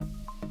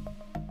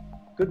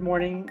Good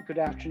morning, good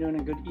afternoon,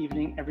 and good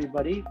evening,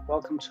 everybody.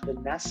 Welcome to The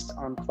Nest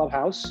on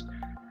Clubhouse.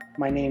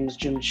 My name is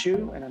Jim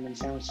Chu, and I'm in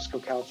San Francisco,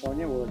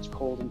 California, where it's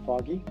cold and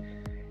foggy.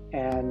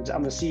 And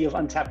I'm the CEO of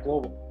Untapped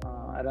Global.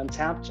 At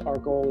Untapped, our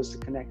goal is to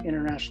connect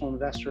international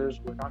investors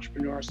with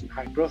entrepreneurs in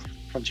high-growth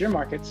frontier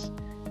markets,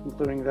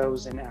 including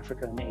those in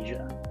Africa and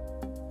Asia.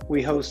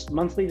 We host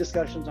monthly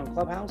discussions on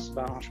Clubhouse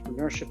about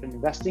entrepreneurship and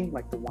investing,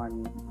 like the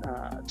one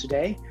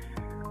today,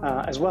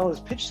 as well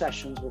as pitch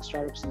sessions with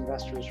startups and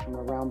investors from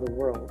around the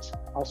world,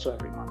 also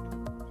every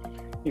month.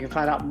 You can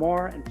find out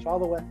more and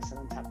follow us at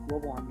Untapped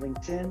Global on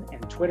LinkedIn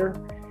and Twitter,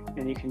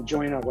 and you can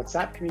join our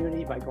WhatsApp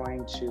community by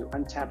going to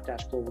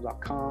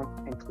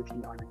untapped-global.com and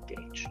clicking on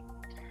Engage.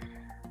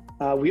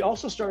 We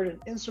also started an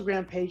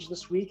Instagram page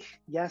this week.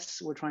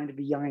 Yes, we're trying to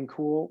be young and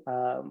cool,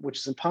 which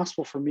is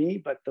impossible for me,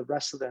 but the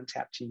rest of the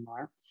Untapped team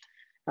are.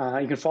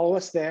 You can follow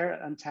us there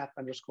at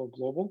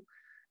untapped_global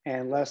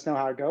and let us know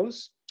how it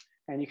goes.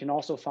 And you can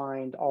also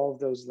find all of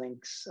those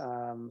links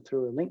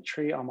through a link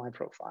tree on my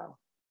profile.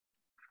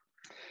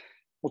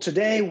 Well,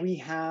 today we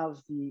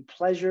have the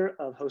pleasure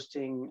of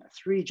hosting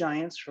three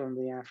giants from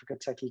the Africa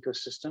tech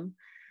ecosystem.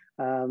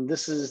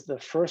 This is the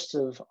first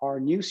of our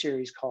new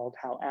series called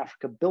How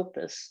Africa Built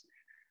This,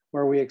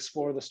 where we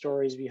explore the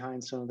stories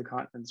behind some of the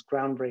continent's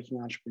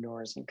groundbreaking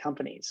entrepreneurs and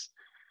companies.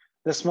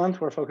 This month,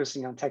 we're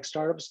focusing on tech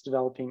startups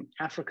developing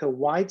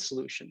Africa-wide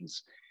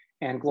solutions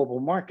and global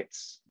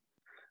markets.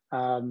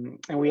 And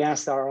we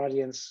asked our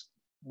audience,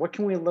 what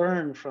can we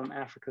learn from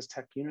Africa's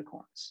tech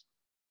unicorns?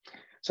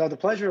 So I have the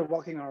pleasure of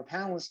welcoming our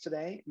panelists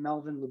today,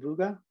 Melvin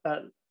Lubega,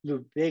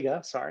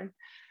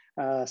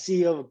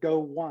 CEO of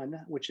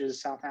Go1, which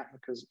is South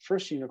Africa's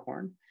first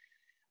unicorn.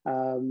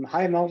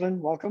 Hi,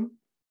 Melvin, welcome.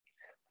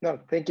 No,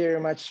 thank you very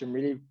much. I'm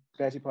really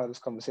glad to be part of this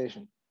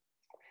conversation.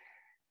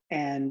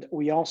 And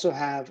we also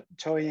have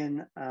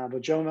Toyin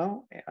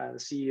Bojomo, the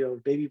CEO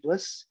of Baby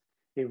Bliss,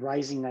 a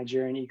rising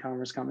Nigerian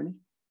e-commerce company.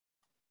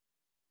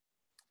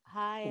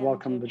 Hi,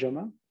 welcome,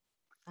 Bojomo.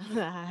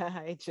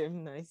 Hi,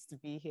 Jim. Nice to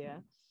be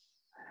here.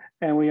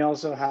 And we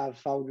also have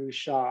Falgu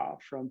Shah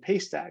from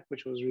Paystack,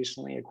 which was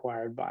recently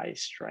acquired by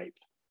Stripe.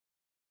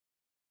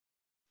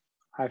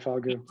 Hi,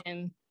 Falgu. Hey,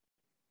 Jim.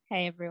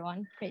 Hey,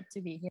 everyone. Great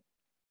to be here.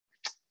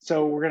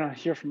 So we're going to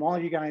hear from all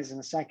of you guys in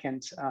a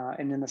second.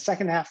 And in the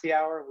second half of the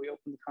hour, we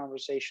open the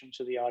conversation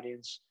to the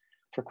audience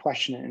for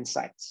question and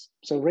insights.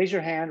 So raise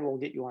your hand, we'll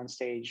get you on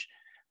stage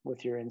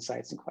with your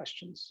insights and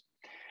questions.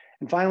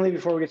 And finally,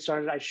 before we get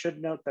started, I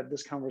should note that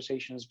this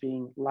conversation is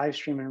being live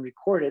streamed and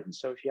recorded.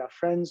 So if you have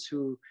friends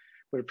who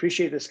would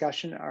appreciate the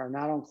discussion are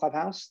not on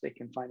Clubhouse, they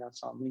can find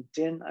us on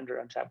LinkedIn under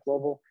Untapped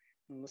Global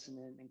and listen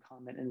in and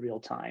comment in real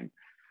time.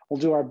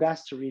 We'll do our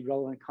best to read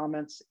relevant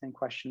comments and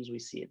questions we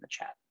see in the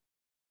chat.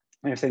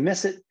 And if they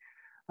miss it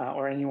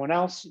or anyone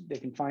else, they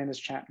can find this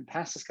chat and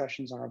past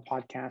discussions on our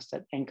podcast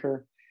at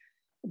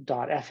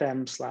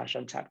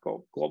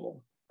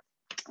anchor.fm/untappedglobal.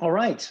 All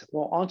right,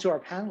 well, on to our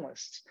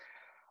panelists.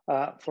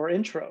 For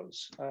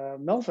intros,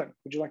 Melvin,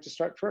 would you like to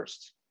start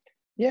first?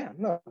 Yeah,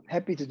 no,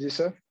 happy to do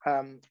so.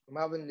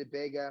 Melvin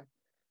Lubega,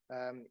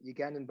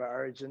 Ugandan by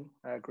origin,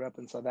 grew up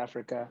in South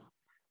Africa.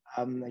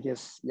 I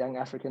guess young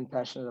African,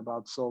 passionate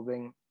about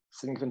solving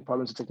significant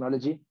problems with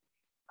technology.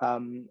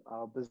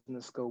 Our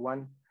business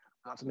Go1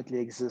 ultimately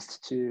exists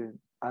to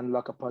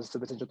unlock a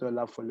positive potential to a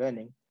love for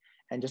learning.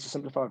 And just to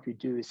simplify what we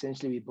do,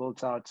 essentially we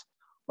built out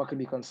what can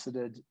be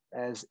considered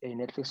as a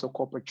Netflix or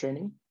corporate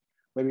training,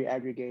 where we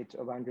aggregate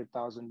over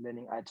 100,000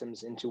 learning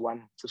items into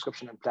one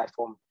subscription and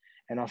platform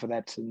and offer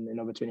that in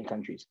over 20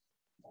 countries.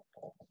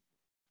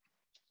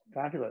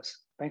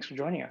 Fabulous. Thanks for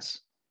joining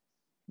us.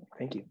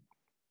 Thank you.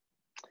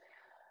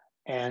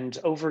 And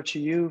over to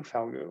you,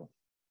 Falgu.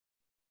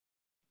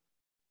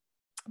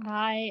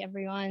 Hi,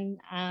 everyone.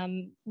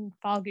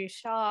 Falgu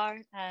Shah.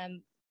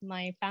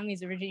 My family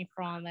is originally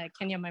from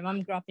Kenya. My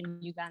mom grew up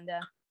in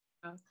Uganda.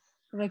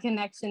 The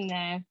connection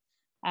there.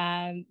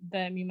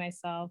 But me,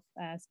 myself,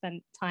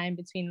 spent time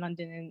between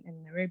London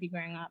and Nairobi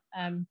growing up.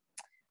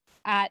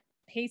 At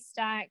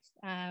Paystack,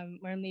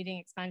 where I'm leading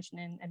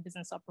expansion and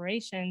business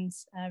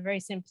operations, very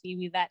simply,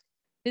 we let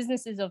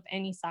businesses of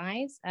any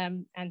size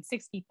and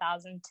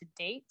 60,000 to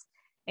date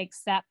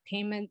accept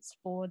payments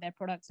for their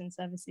products and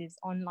services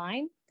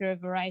online through a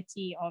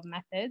variety of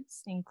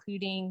methods,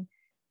 including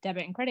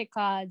debit and credit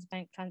cards,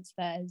 bank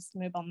transfers,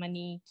 mobile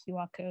money,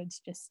 QR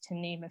codes, just to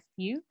name a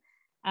few.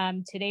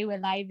 Today, we're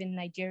live in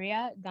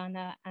Nigeria,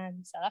 Ghana,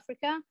 and South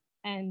Africa,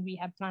 and we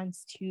have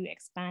plans to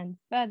expand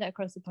further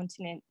across the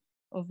continent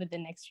over the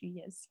next few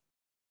years.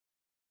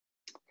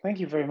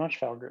 Thank you very much,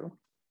 Falgu.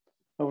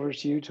 Over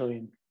to you,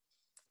 Toyin.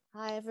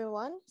 Hi,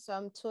 everyone. So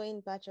I'm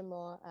Toyin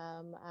Bojomo.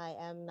 I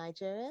am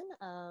Nigerian,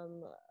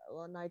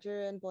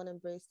 Nigerian, born and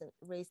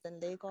raised in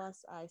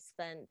Lagos. I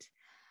spent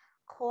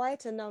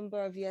quite a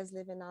number of years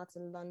living out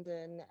in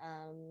London,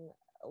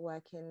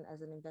 working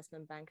as an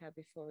investment banker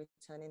before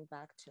returning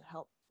back to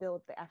help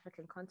build the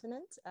African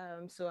continent.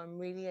 So I'm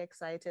really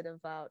excited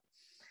about,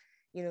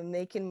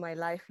 making my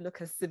life look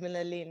as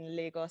similarly in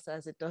Lagos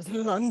as it does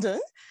in London,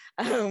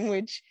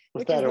 which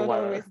is not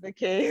always the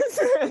case.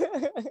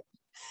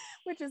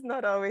 which is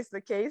not always the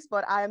case,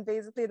 but I am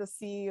basically the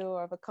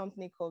CEO of a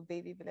company called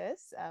Baby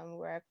Bliss.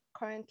 We're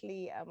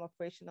currently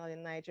operational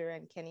in Nigeria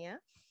and Kenya,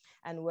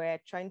 and we're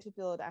trying to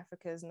build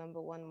Africa's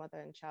 #1 mother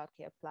and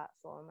childcare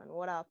platform. And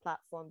what our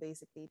platform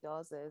basically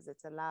does is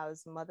it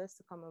allows mothers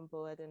to come on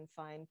board and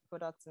find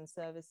products and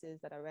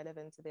services that are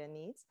relevant to their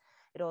needs.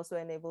 It also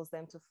enables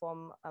them to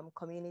form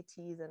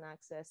communities and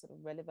access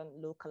relevant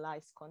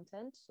localized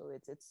content. So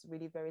it's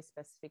really very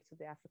specific to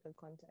the African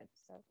content.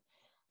 So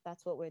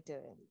that's what we're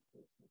doing.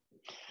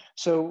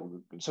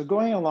 So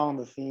going along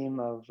the theme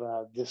of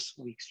this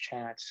week's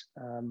chat,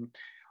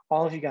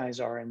 all of you guys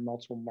are in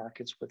multiple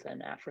markets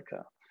within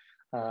Africa.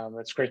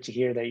 It's great to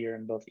hear that you're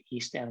in both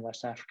East and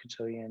West Africa,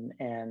 Toyin,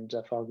 and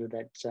Falgu,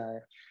 that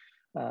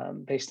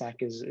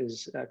Paystack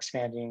is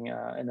expanding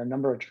in a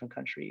number of different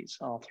countries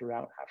all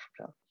throughout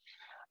Africa.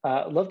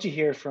 I'd love to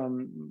hear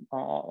from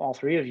all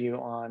three of you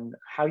on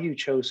how you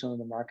chose some of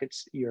the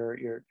markets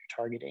you're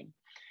targeting,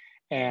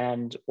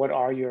 and what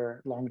are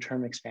your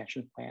long-term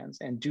expansion plans,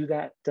 and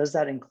does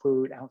that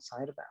include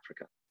outside of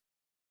Africa?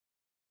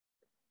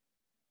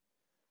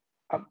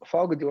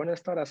 Falgu, do you want to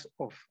start us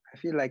off? I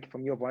feel like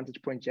from your vantage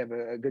point, you have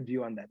a good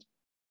view on that.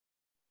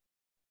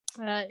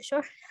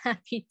 Sure,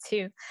 happy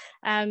to.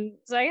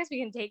 So I guess we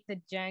can take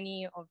the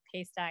journey of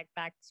Paystack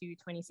back to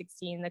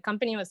 2016. The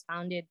company was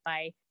founded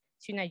by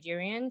two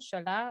Nigerians,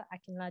 Shola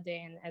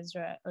Akinlade and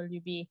Ezra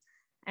Olubi.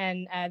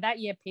 And that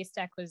year,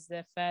 Paystack was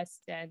the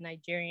first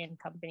Nigerian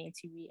company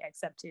to be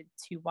accepted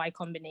to Y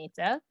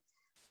Combinator.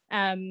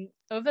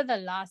 Over the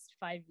last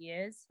 5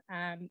 years,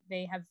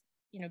 they have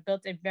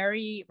built a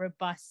very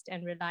robust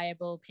and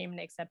reliable payment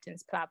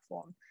acceptance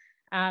platform.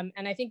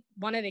 And I think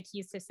one of the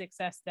keys to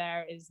success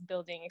there is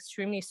building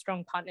extremely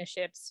strong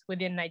partnerships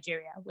within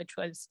Nigeria, which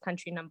was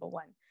country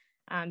 #1.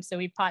 So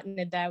we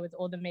partnered there with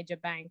all the major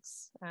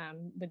banks,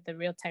 with the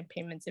real-time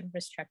payments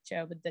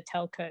infrastructure, with the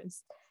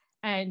telcos.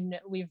 And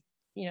we've,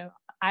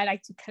 I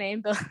like to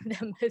claim the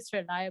most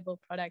reliable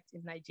product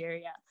in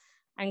Nigeria.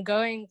 And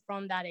going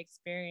from that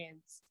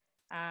experience,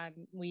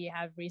 we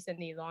have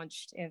recently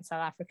launched in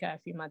South Africa a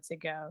few months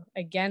ago,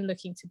 again,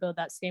 looking to build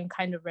that same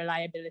kind of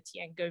reliability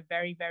and go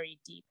very, very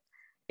deep.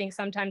 I think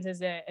sometimes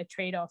there's a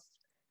trade-off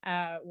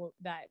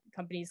that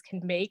companies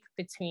can make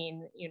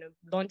between,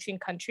 launching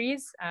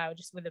countries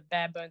just with a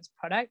bare bones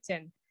product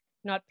and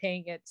not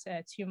paying it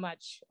too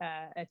much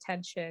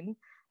attention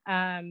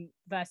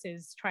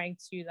versus trying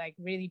to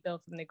really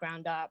build from the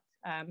ground up,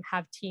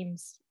 have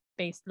teams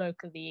based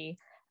locally,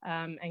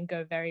 and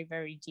go very,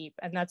 very deep.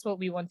 And that's what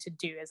we want to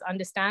do, is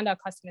understand our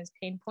customers'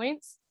 pain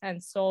points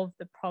and solve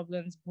the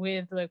problems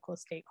with local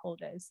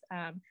stakeholders,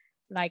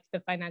 like the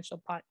financial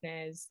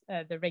partners,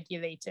 the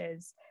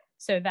regulators,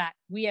 so that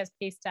we as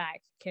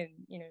Paystack can,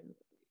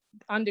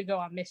 undergo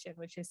our mission,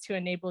 which is to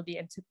enable the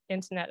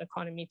internet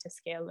economy to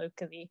scale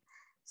locally.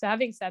 So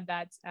having said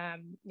that,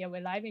 we're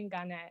live in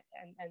Ghana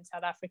and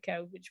South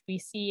Africa, which we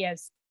see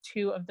as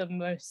two of the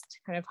most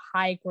kind of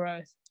high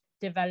growth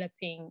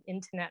developing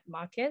internet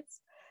markets.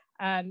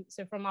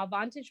 So from our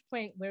vantage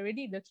point, we're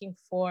really looking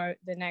for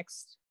the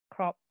next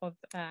crop of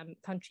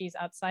countries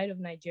outside of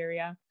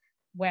Nigeria,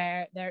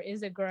 where there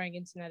is a growing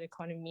internet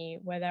economy,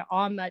 where there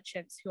are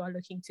merchants who are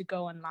looking to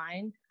go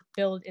online,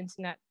 build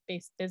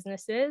internet-based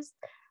businesses,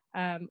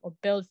 or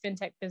build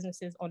fintech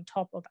businesses on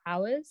top of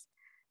ours.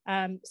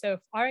 So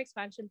our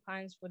expansion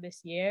plans for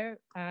this year,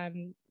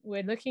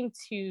 we're looking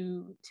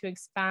to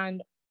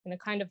expand in a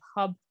kind of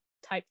hub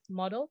type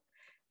model.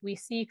 We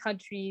see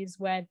countries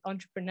where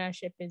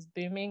entrepreneurship is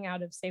booming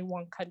out of, say,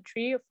 one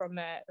country from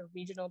a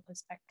regional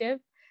perspective.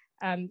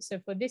 So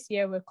for this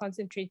year, we're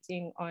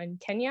concentrating on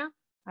Kenya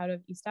out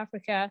of East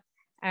Africa,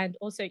 and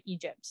also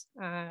Egypt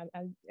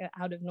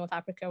out of North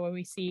Africa, where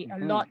we see a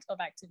lot of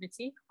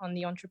activity on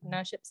the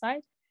entrepreneurship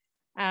side.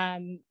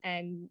 And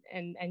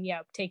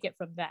take it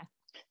from there.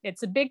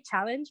 It's a big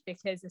challenge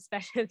because,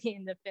 especially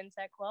in the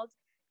fintech world,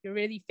 you're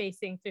really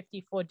facing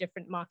 54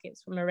 different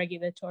markets from a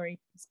regulatory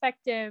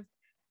perspective,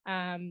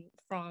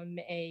 from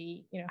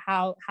a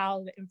how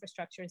the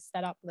infrastructure is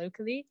set up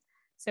locally.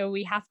 So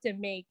we have to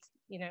make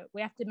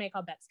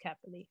our bets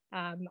carefully.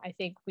 I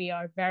think we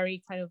are very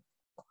kind of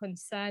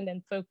concerned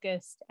and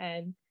focused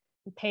and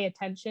pay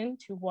attention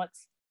to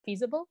what's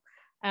feasible,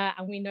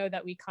 and we know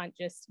that we can't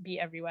just be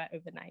everywhere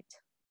overnight.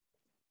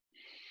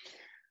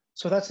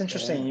 So that's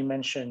interesting. You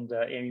mentioned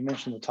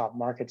the top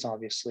markets,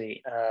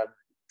 obviously,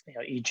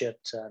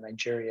 Egypt,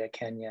 Nigeria,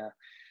 Kenya,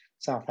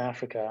 South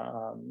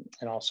Africa,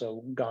 and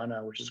also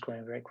Ghana, which is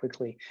growing very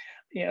quickly.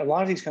 A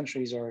lot of these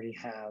countries already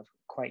have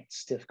quite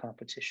stiff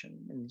competition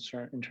in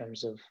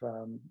terms of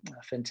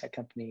fintech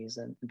companies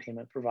and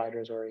payment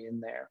providers already in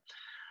there.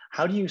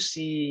 How do you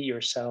see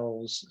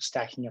yourselves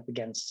stacking up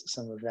against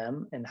some of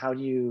them, and how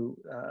do you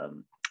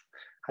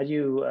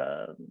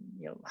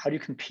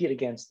compete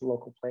against the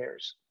local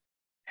players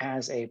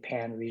as a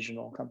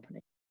pan-regional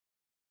company?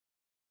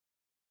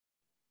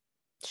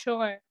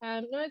 Sure.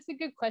 No, it's a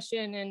good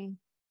question, and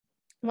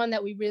one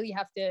that we really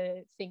have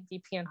to think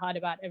deeply and hard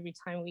about every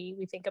time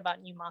we think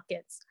about new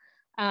markets.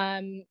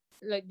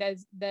 Like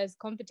there's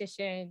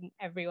competition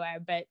everywhere,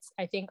 but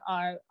I think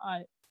our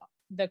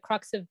the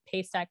crux of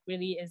Paystack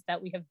really is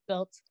that we have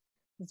built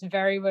this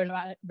very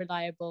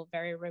reliable,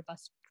 very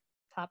robust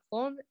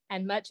platform,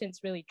 and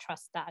merchants really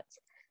trust that,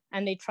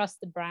 and they trust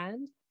the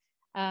brand.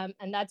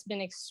 And that's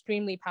been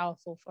extremely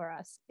powerful for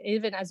us,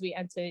 even as we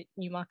enter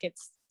new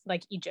markets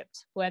like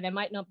Egypt, where there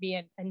might not be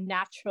a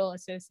natural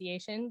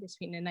association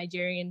between a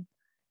Nigerian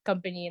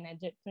company and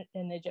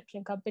an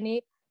Egyptian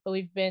company. But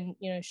we've been,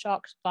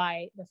 shocked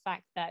by the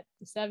fact that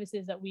the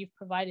services that we've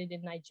provided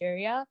in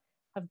Nigeria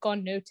have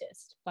gone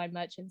noticed by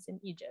merchants in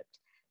Egypt.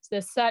 So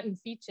there's certain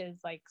features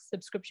like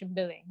subscription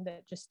billing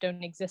that just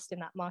don't exist in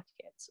that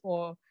market,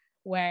 or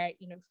where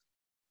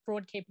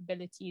fraud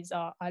capabilities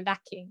are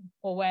lacking,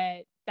 or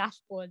where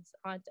dashboards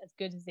aren't as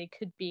good as they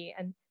could be.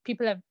 And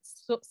people have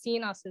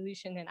seen our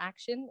solution in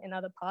action in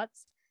other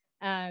parts,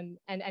 and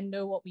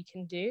know what we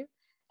can do.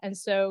 And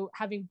so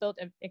having built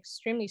an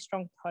extremely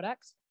strong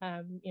product,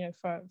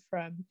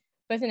 from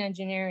both an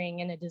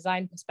engineering and a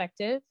design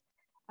perspective,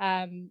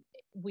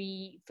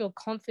 we feel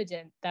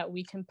confident that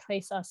we can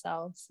place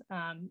ourselves,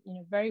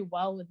 very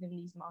well within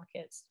these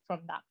markets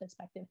from that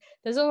perspective.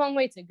 There's a long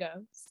way to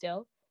go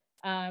still.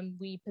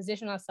 We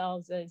position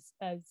ourselves as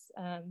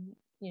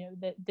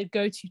the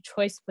go-to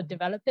choice for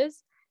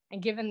developers.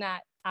 And given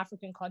that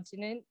African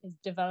continent is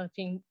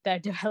developing their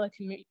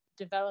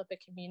developer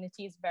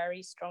communities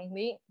very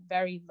strongly,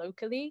 very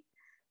locally,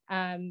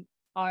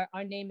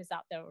 our name is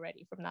out there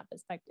already from that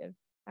perspective.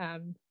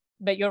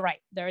 But you're right,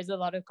 there is a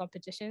lot of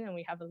competition, and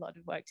we have a lot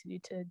of work to do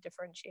to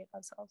differentiate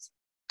ourselves.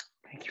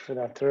 Thank you for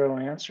that thorough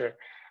answer.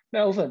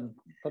 Melvin,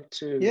 love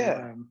to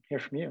hear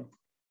from you.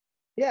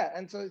 Yeah,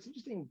 and so it's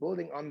interesting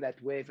building on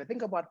that wave. I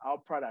think about our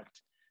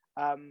product.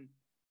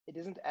 It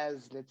isn't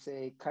as, let's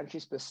say, country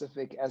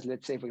specific as,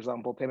 let's say, for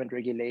example, payment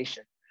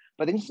regulation.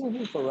 But the interesting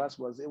thing for us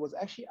was it was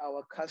actually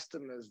our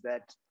customers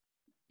that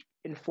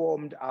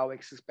informed our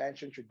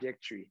expansion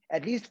trajectory,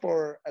 at least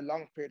for a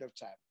long period of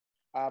time.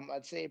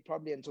 I'd say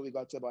probably until we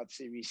got to about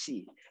Series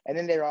C. And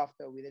then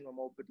thereafter, we then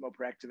were a bit more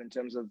proactive in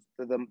terms of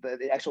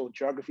the actual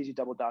geographies you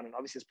double down on.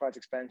 Obviously, as product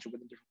expansion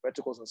within different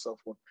verticals and so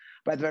forth.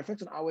 But the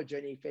reflect on our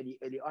journey fairly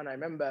early on, I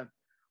remember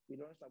we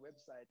launched our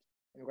website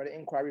and we got an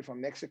inquiry from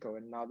Mexico.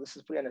 And now this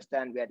is fully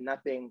understand, we had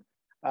nothing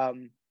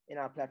in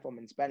our platform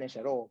in Spanish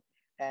at all.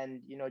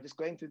 And, just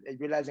going through,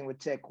 realizing with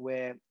tech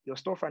where your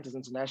storefront is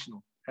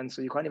international. And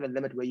so you can't even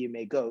limit where you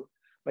may go,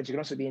 but you can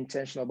also be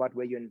intentional about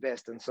where you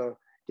invest. And so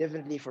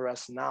definitely for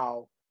us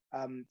now,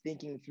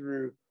 thinking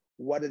through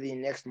what are the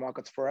next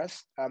markets for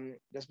us,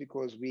 just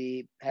because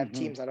we have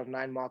teams out of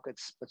 9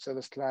 markets, but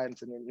service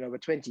clients and over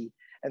 20.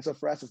 And so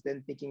for us, it's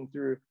then thinking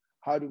through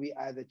how do we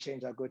either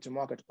change our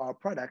go-to-market or our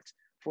product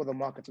for the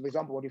market. So for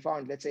example, what we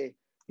found, let's say,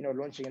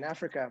 launching in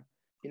Africa,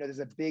 there's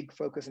a big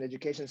focus in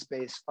education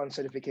space on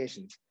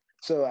certifications.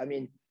 So, I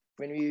mean,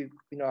 when we,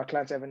 our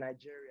clients have in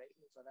Nigeria,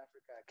 South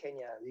Africa,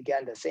 Kenya,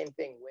 Uganda, same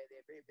thing, where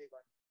they're very big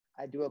on,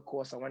 I do a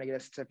course, I want to get a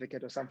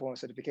certificate or some form of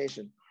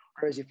certification.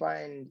 Whereas you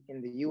find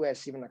in the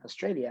US, even like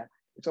Australia,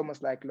 it's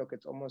almost like, look,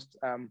 it's almost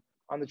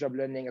on-the-job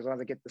learning. As long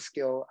as I get the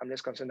skill, I'm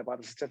less concerned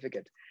about the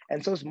certificate.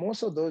 And so it's more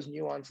so those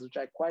nuances, which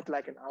I quite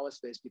like in our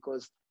space,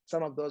 because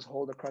some of those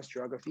hold across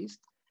geographies.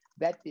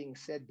 That being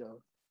said,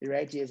 though, the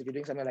reality is if you're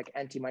doing something like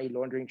anti-money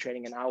laundering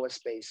training in our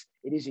space,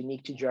 it is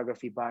unique to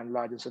geography by and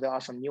large. And so there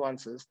are some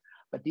nuances.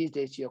 But these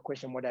days, to your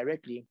question more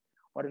directly,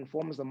 what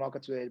informs the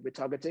markets we're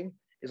targeting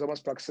is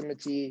almost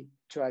proximity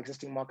to our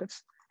existing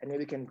markets and where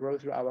we can grow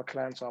through our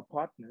clients or our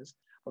partners,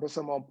 but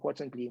also more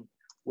importantly,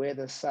 where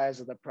the size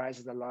of the prize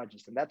is the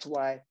largest. And that's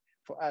why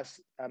for us,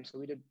 so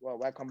we did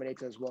Y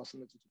Combinator as well,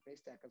 similar to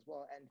Paystack as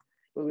well. And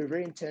we were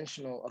very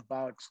intentional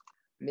about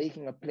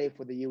making a play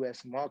for the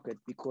US market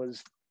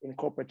because in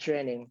corporate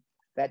training,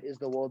 that is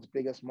the world's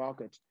biggest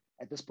market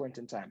at this point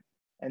in time.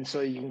 And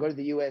so you can go to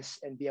the US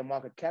and be a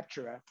market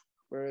capturer,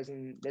 whereas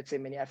in, let's say,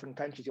 many African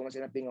countries, you almost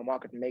end up being a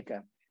market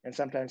maker and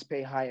sometimes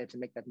pay higher to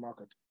make that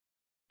market.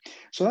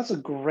 So that's a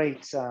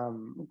great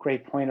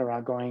point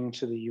around going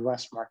to the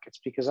US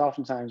markets, because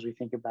oftentimes we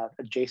think about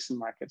adjacent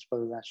markets,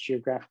 whether that's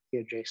geographically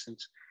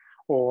adjacent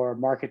or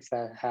markets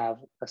that have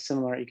a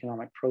similar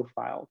economic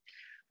profile.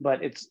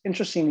 But it's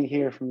interesting to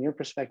hear from your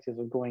perspective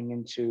of going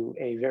into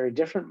a very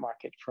different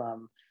market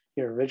from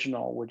your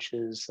original, which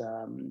is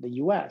the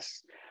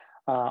US.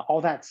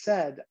 All that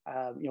said,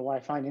 what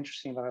I find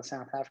interesting about the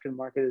South African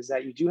market is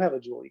that you do have a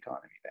dual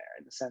economy there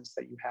in the sense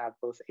that you have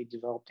both a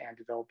developed and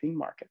developing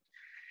market.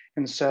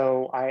 And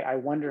so I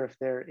wonder if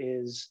there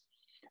is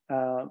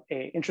an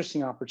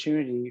interesting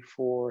opportunity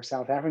for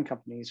South African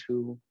companies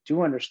who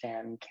do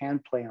understand and can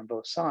play on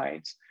both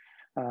sides,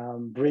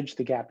 bridge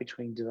the gap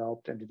between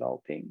developed and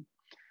developing.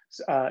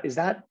 Is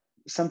that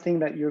something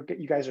that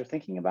you guys are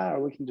thinking about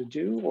or looking to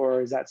do,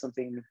 or is that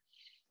something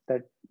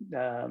that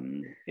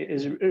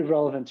is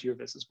irrelevant to your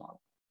business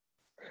model?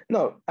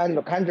 No, and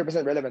look,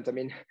 100% relevant. I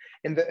mean,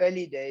 in the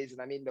early days,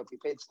 and I mean, look, we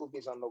paid school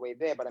fees on the way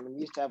there, but I mean,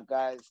 we used to have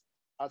guys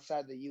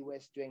outside the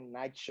US doing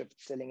night shift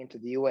selling into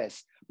the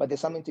US. But there's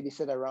something to be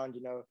said around,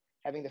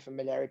 having the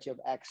familiarity of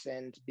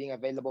accent, being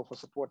available for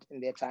support in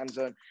their time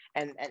zone.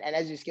 And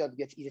as you scale, it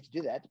gets easier to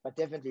do that. But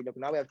definitely, look,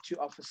 now we have 2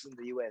 offices in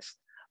the US.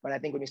 But I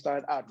think when we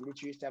started out, we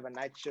literally used to have a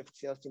night shift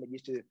sales team that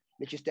used to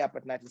literally stay up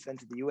at night and send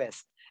to the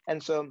US.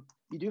 And so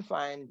you do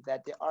find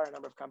that there are a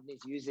number of companies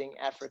using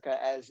Africa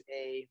as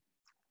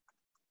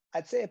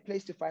I'd say a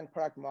place to find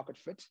product market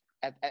fit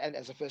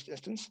as a first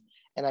instance.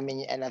 And I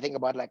mean, and I think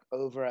about like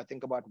Over, I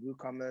think about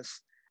WooCommerce,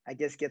 I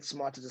guess Get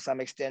Smarter to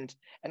some extent.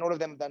 And all of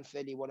them have done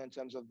fairly well in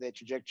terms of their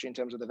trajectory, in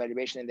terms of the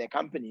valuation in their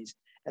companies.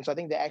 And so I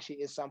think there actually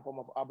is some form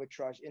of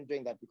arbitrage in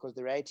doing that, because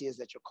the reality is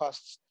that your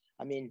costs,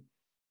 so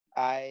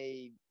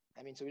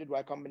we did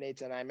Y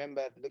Combinator, and I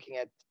remember looking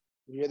at,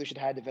 we really should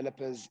hire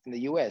developers in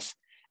the US,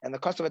 and the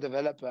cost of a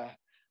developer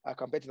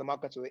compared to the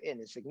markets we're in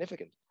is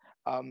significant.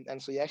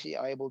 And so you actually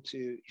are able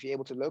to, if you're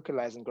able to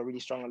localize and go really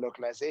strong on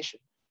localization,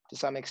 to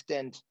some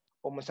extent,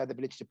 almost have the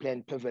ability to play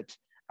and pivot,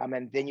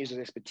 and then use those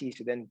expertise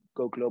to then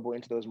go global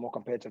into those more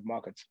competitive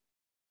markets.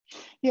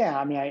 Yeah,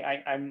 I mean,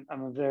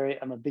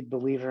 I'm a big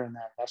believer in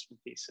that investment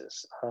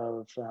thesis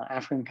of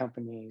African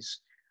companies,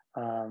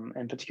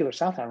 in particular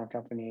South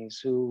African companies,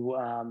 who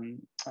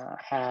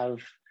have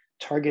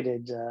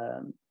targeted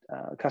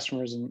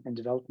customers in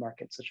developed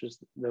markets, such as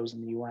those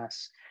in the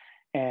US,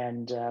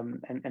 and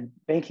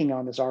banking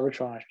on this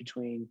arbitrage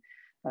between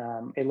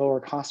a lower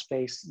cost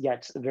base,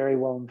 yet very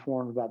well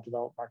informed about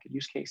developed market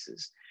use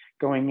cases,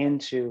 going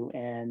into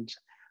and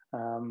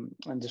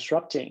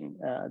disrupting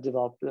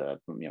developed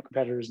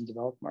competitors in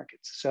developed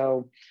markets.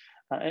 So,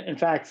 in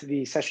fact,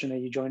 the session that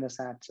you joined us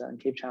at in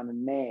Cape Town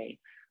in May,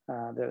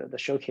 the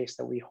showcase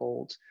that we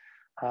hold,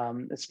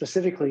 it's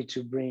specifically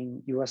to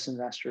bring U.S.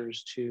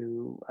 investors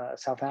to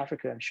South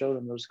Africa and show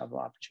them those kind of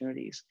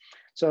opportunities.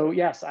 So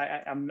yes,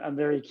 I'm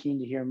very keen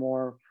to hear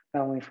more,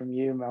 not only from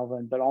you,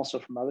 Melvin, but also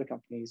from other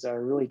companies that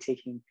are really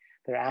taking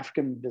their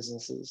African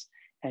businesses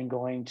and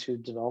going to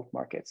developed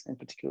markets, in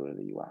particular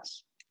the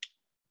U.S.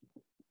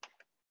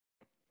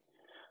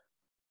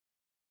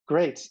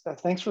 Great,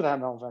 thanks for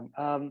that, Melvin.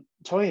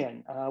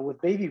 Toyin,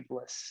 with Baby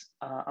Bliss,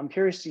 I'm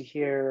curious to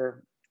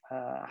hear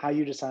how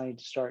you decided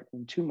to start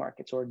in 2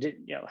 markets, or did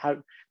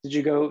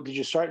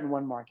you start in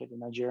one market in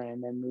Nigeria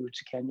and then move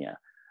to Kenya,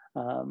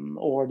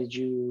 or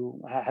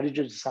how did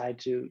you decide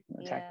to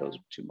attack those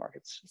 2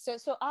 markets?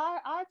 So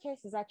our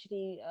case is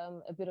actually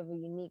a bit of a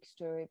unique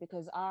story,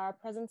 because our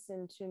presence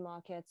in 2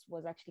 markets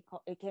was actually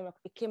it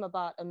came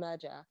about a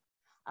merger.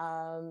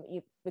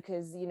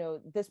 Because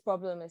this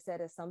problem is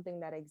something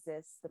that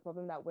exists. The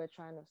problem that we're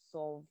trying to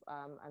solve,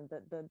 and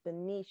the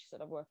niche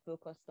sort of we're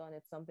focused on,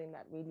 it's something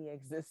that really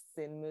exists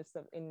in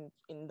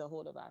in the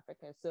whole of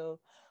Africa.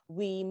 So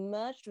we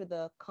merged with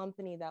a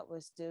company that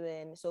was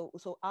doing so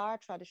our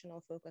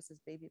traditional focus is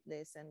Baby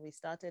Bliss, and we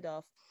started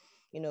off.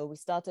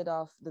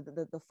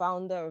 The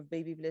founder of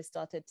Baby Bliss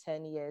started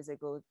 10 years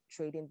ago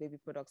trading baby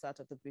products out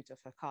of the boot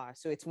of her car.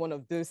 So it's one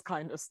of those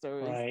kind of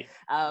stories. Right.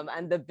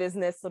 And the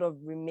business sort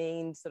of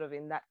remained sort of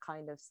in that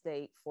kind of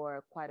state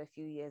for quite a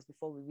few years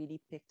before we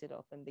really picked it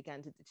up and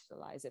began to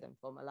digitalize it and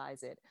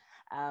formalize it,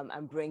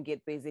 and bring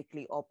it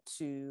basically up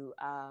to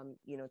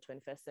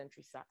 21st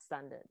century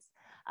standards.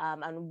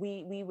 And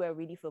we were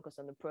really focused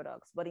on the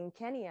products. But in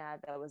Kenya,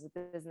 there is a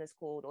business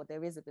called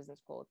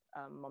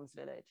Mom's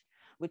Village,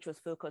 which was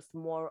focused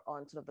more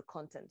on sort of the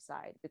content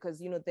side,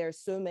 because there's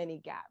so many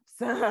gaps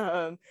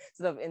sort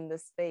of in the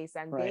space,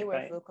 and they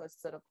were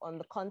focused sort of on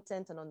the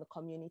content and on the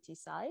community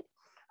side.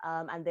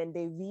 And then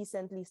they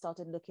recently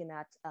started looking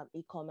at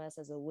e-commerce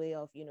as a way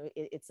of,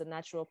 it's a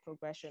natural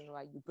progression,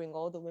 right? You bring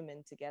all the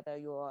women together,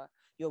 you're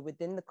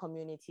within the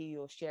community,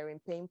 you're sharing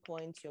pain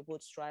points, you're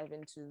both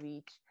striving to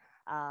reach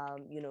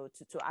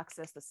to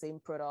access the same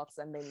products,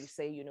 and then you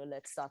say,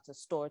 let's start a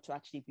store to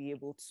actually be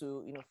able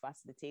to,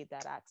 facilitate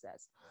that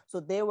access. So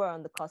they were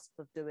on the cusp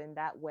of doing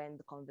that when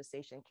the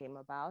conversation came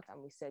about,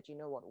 and we said,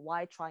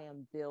 why try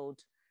and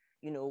build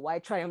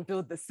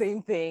the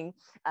same thing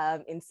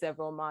in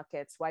several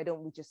markets? Why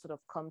don't we just sort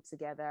of come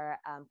together,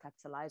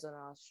 capitalize on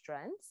our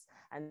strengths,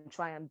 and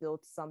try and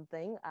build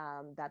something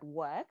that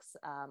works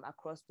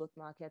across both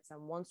markets?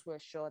 And once we're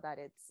sure that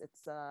it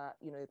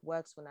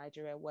works for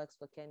Nigeria, works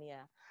for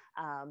Kenya,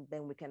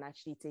 then we can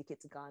actually take it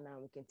to Ghana,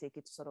 and we can take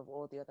it to sort of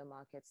all the other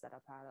markets that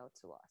are parallel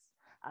to us.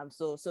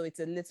 So it's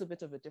a little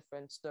bit of a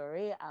different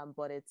story,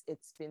 but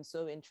it's been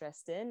so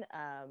interesting,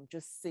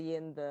 just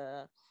seeing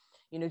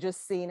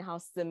how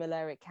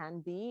similar it can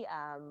be,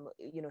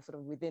 sort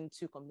of within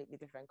 2 completely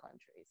different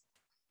countries.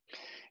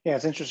 Yeah,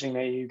 it's interesting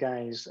that you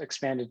guys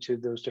expanded to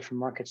those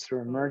different markets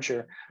through a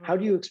merger. How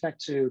do you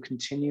expect to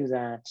continue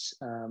that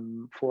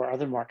for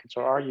other markets,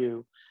 or are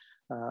you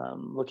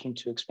looking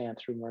to expand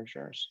through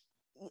mergers?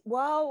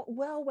 Well,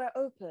 we're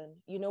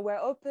open. We're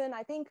open.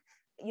 I think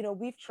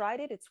we've tried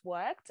it, it's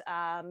worked.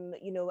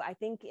 I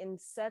think in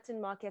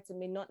certain markets, it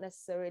may not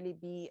necessarily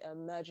be a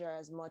merger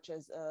as much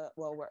as,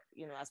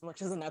 as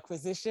much as an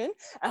acquisition.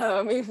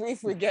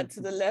 If we get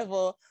to the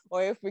level,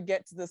 or if we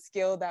get to the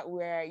scale that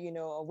we're,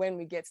 or when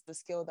we get to the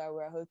scale that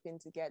we're hoping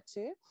to get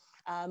to.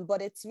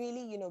 But it's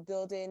really,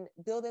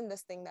 building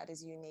this thing that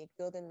is unique,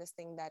 building this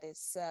thing that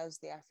serves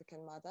the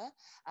African mother,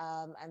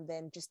 and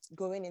then just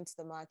going into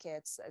the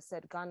markets. I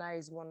said Ghana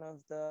is one of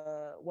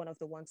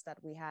the ones that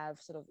we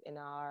have sort of in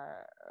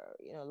our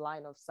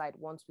line of sight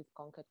once we've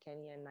conquered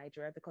Kenya and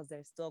Nigeria, because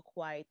there's still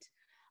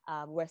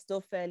we're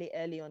still fairly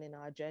early on in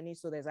our journey,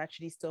 so there's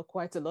actually still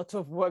quite a lot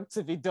of work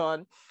to be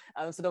done,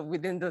 sort of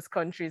within those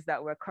countries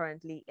that we're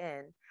currently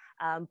in.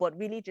 But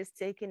really just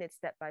taking it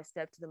step by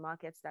step to the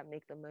markets that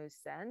make the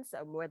most sense,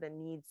 where the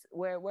needs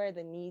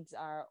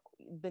are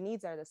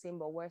the same,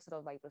 but where sort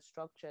of like the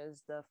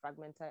structures, the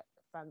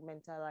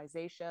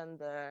fragmentalization,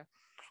 the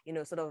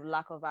sort of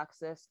lack of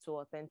access to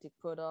authentic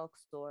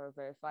products or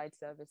verified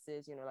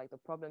services, like the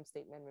problem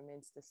statement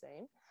remains the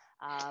same,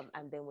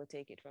 and then we'll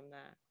take it from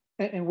there.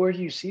 And where do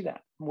you see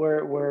that?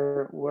 Where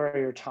are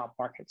your top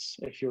markets,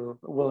 if you're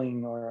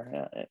willing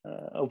or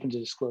open to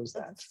disclose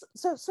that?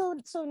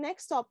 So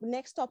next up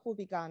will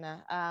be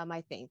Ghana.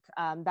 I think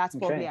that's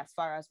probably as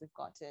far as we've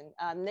gotten.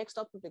 Next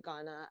up will be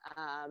Ghana.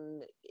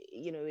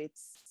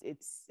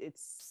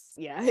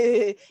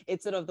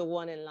 It's sort of the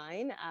one in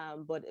line.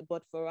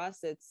 But for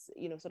us, it's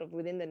sort of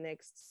within the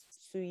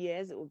next 2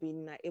 years, it will be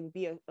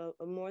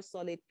a more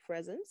solid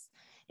presence.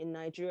 In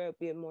Nigeria, it will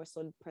be a more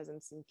solid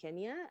presence in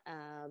Kenya,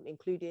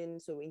 including,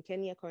 so in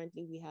Kenya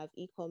currently we have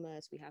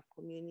e-commerce, we have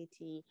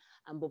community,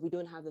 but we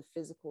don't have the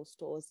physical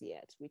stores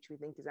yet, which we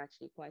think is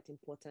actually quite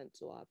important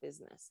to our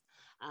business.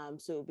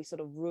 So we'll be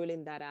sort of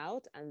rolling that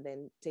out and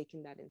then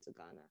taking that into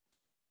Ghana,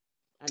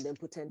 and then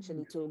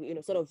potentially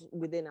to, sort of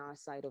within our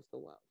side of the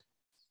world.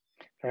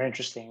 Very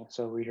interesting.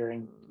 So we're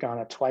hearing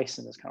Ghana twice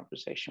in this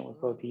conversation with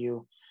both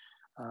you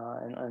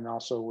and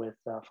also with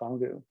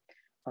Fangu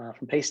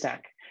from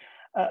Paystack.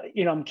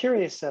 I'm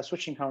curious,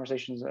 switching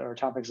conversations or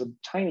topics a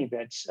tiny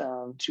bit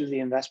to the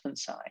investment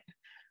side.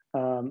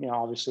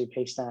 Obviously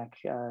Paystack,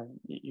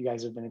 you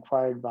guys have been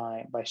acquired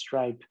by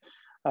Stripe,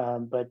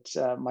 but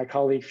my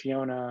colleague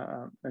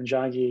Fiona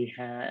Njagi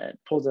had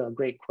pulled a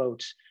great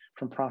quote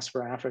from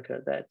Prosper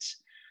Africa that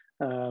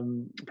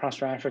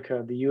Prosper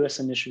Africa, the U.S.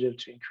 initiative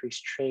to increase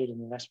trade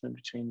and investment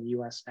between the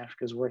U.S. and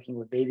Africa, is working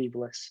with Baby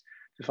Bliss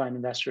to find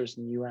investors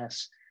in the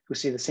U.S. who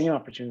see the same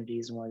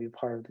opportunities and want to be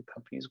part of the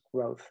company's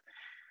growth.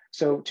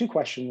 So 2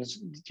 questions.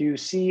 Do you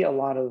see a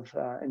lot of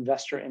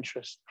investor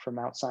interest from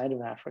outside of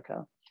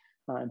Africa,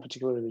 in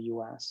particular the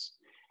US?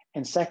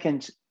 And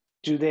second,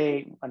 do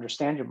they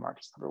understand your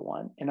markets, number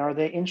one? And are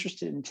they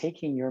interested in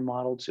taking your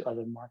model to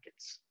other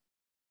markets?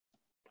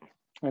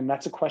 And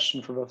that's a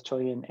question for both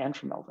Toyin and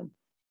for Melvin,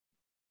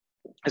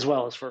 as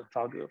well as for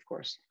Falgu, of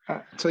course.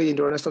 Toyin,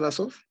 do you want to start us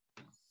off?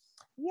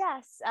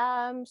 Yes.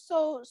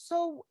 So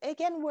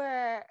again,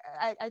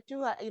 I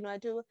do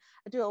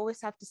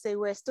always have to say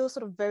we're still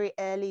sort of very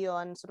early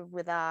on, sort of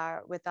with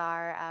our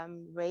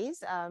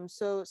raise.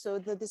 So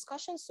the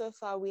discussion so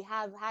far, we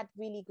have had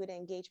really good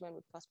engagement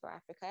with Prosper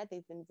Africa.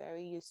 They've been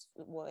very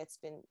useful. Well, it's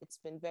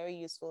been very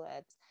useful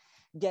at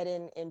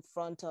getting in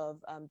front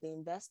of the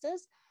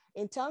investors.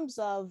 In terms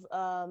of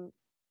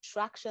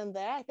traction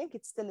there, I think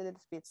it's still a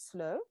little bit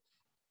slow.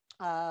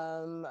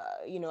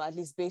 At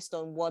least based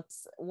on what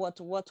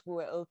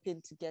we're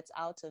open to get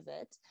out of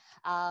it.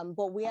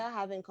 But we are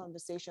having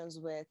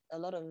conversations with a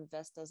lot of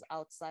investors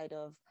outside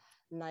of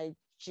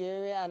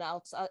Nigeria and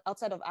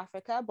outside of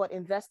Africa, but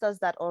investors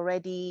that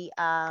already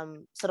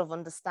sort of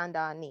understand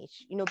our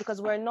niche, because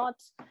we're not,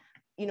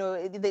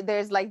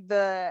 there's like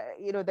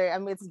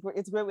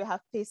it's great we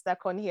have Paystack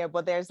on here,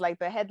 but there's like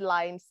the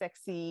headline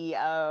sexy,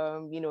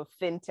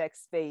 fintech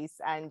space,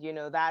 and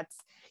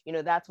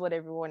that's what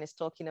everyone is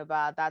talking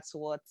about. That's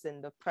what's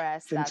in the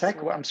press.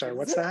 Fintech? I'm sorry,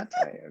 what's that?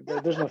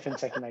 There's no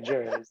fintech in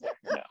Nigeria, is there?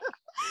 No.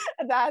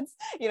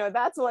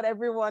 That's what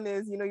everyone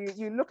is.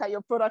 You look at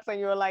your product and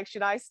you're like,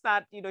 should I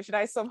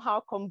somehow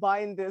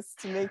combine this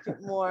to make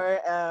it more,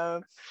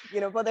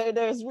 but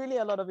there's really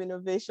a lot of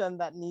innovation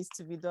that needs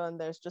to be done.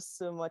 There's just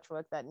so much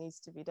work that needs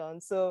to be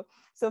done. So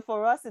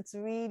for us, it's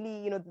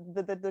really,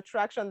 the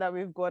traction that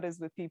we've got is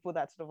with people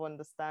that sort of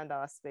understand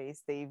our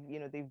space. They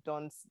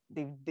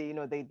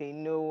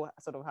know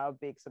sort of how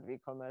big sort of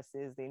e-commerce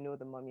is. They know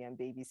the mommy and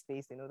baby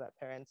space. They know that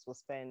parents will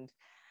spend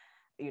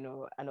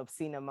an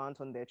obscene amount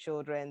on their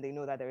children. They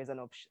know that there is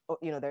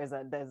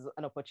there's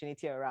an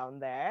opportunity around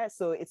there.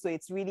 So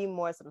it's really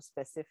more sort of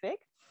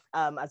specific,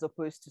 as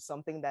opposed to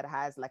something that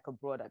has like a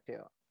broad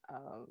appeal.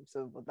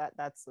 So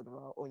that's sort of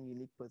our own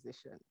unique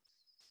position.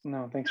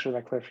 No, thanks for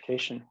that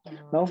clarification.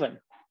 Melvin.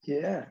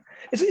 Yeah,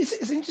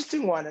 it's an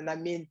interesting one. And I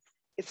mean,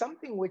 it's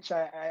something which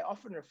I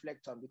often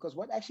reflect on, because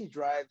what actually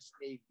drives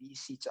a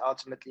VC to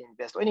ultimately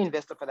invest, or any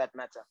investor for that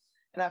matter.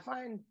 And I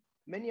find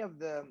many of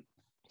the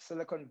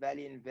Silicon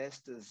Valley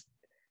investors,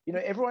 You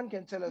know, everyone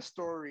can tell a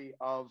story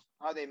of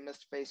how they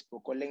missed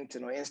Facebook or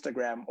LinkedIn or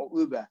Instagram or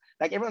Uber.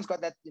 Like everyone's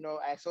got that, you know,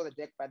 I saw the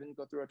deck, but I didn't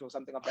go through it or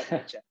something of that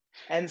nature.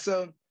 And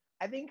so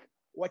I think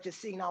what you're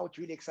seeing now, what's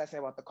really exciting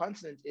about the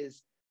continent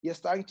is you're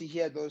starting to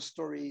hear those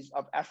stories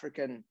of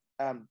African,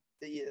 like,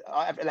 you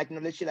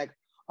know, literally like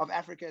of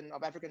African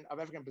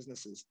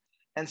businesses.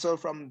 And so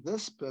from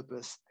this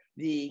purpose,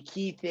 the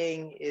key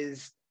thing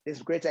is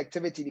there's great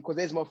activity because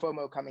there's more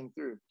FOMO coming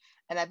through.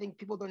 And I think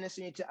people don't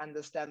necessarily need to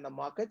understand the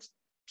market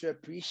to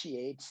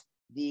appreciate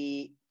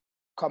the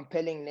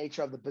compelling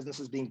nature of the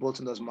businesses being built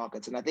in those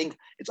markets. And I think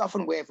it's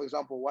often where, for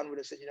example, one would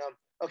have said, you know,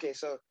 okay,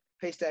 so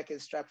Paystack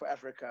is Stripe for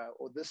Africa,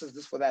 or this is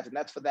this for that, and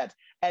that's for that.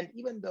 And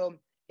even though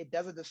it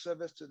does a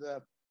disservice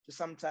to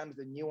sometimes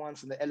the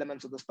nuance and the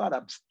elements of the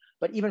startups,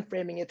 but even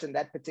framing it in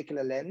that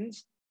particular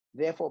lens,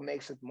 therefore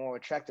makes it more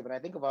attractive. And I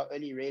think of our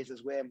early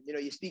raises where, you know,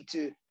 you speak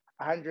to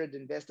 100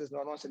 investors, no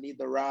one wants to lead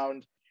the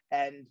round,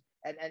 and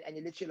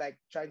you're literally like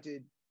trying to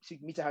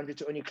meet 100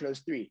 to only close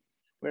 3.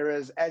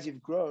 Whereas as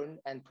you've grown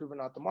and proven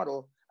out the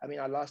model, I mean,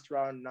 our last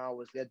round now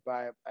was led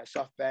by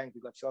SoftBank.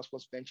 We've got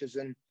Salesforce Ventures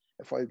in,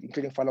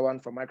 including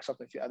follow-on from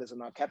Microsoft and a few others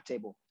on our cap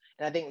table.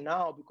 And I think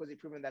now, because we've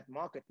proven that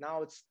market,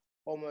 now it's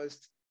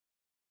almost,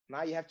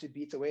 now you have to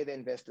beat away the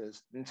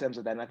investors in terms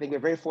of that. And I think we're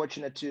very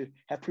fortunate to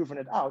have proven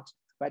it out,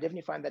 but I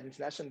definitely find that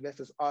international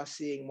investors are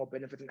seeing more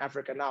benefit in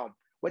Africa now.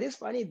 What is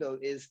funny though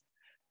is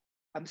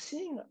I'm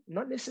seeing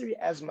not necessarily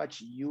as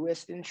much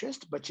US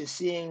interest, but you're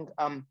seeing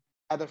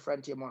other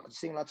frontier markets,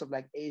 seeing lots of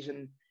like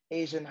Asian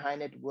high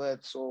net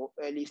worths or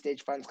early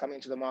stage funds coming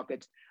into the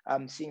market,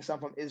 seeing some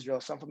from Israel,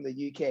 some from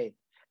the UK.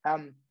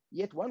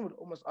 Yet one would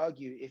almost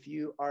argue if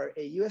you are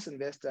a US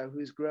investor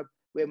who's grew up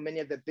where many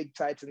of the big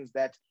titans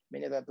that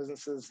many of the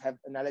businesses have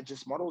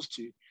analogous models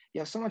to, you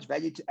have so much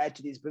value to add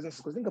to these businesses.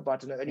 Because think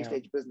about an early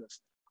stage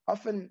business.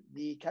 Often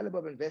the caliber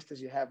of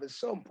investors you have is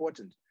so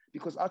important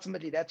because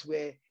ultimately that's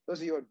where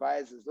those are your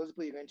advisors, those are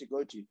people you're going to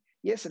go to.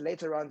 Yes, and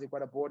later on, they've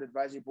got a board,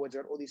 advisory boards,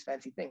 they've got all these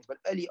fancy things. But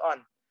early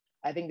on,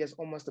 I think there's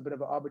almost a bit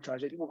of an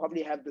arbitrage. People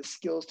probably have the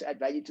skills to add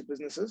value to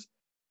businesses,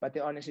 but they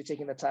aren't actually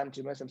taking the time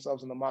to immerse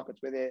themselves in the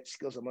markets where their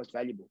skills are most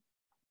valuable.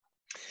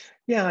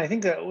 Yeah, I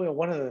think that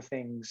one of the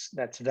things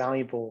that's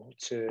valuable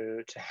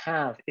to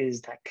have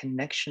is that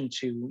connection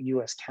to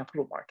U.S.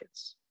 capital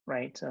markets,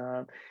 right?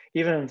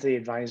 Even if the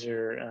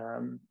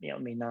advisor,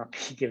 may not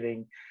be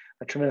giving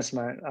a tremendous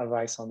amount of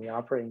advice on the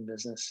operating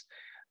business,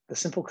 the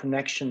simple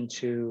connection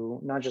to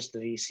not just the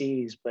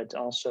VCs, but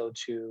also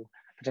to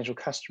potential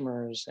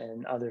customers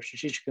and other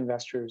strategic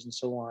investors and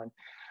so on.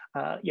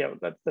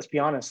 Let's be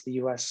honest, the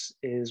US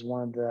is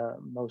one of the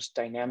most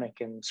dynamic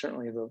and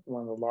certainly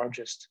one of the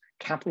largest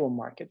capital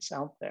markets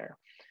out there.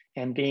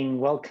 And being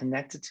well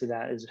connected to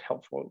that is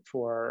helpful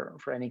for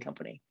any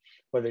company,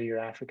 whether you're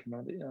African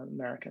or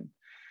American.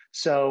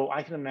 So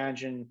I can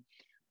imagine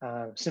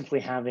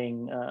simply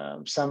having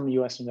some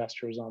US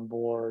investors on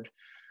board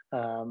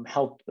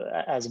help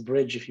as a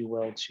bridge, if you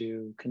will,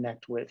 to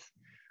connect with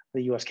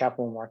the US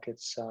capital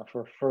markets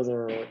for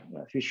further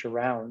future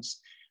rounds.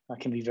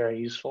 Can be very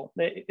useful.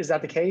 Is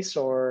that the case,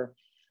 or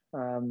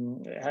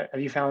have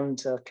you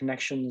found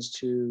connections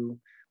to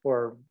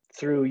or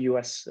through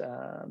US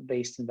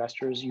based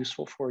investors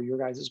useful for your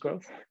guys'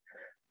 growth?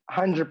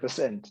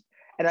 100%.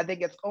 And I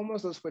think it's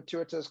almost those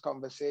fortuitous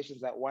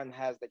conversations that one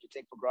has that you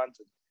take for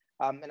granted.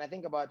 And I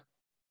think about,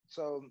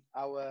 so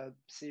our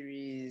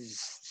Series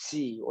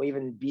C or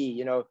even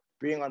B,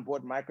 bringing on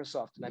board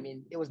Microsoft. And I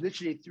mean, it was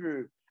literally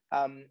through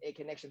a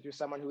connection through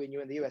someone who we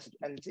knew in the US.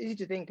 And it's easy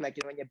to think like,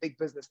 when you're a big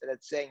business that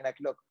it's saying like,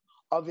 look,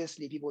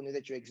 obviously people knew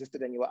that you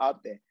existed and you were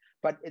out there,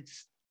 but it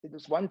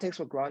was one takes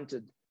for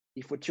granted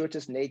the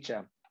fortuitous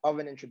nature of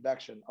an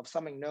introduction, of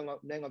something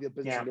knowing of your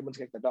business and able to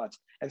connect the dots.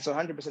 And so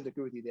 100%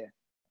 agree with you there.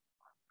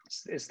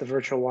 It's the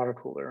virtual water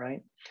cooler,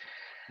 right?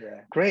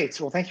 Yeah. Great.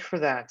 Well, thank you for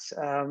that.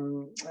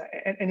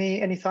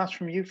 Any thoughts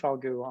from you,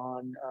 Falgu,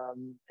 on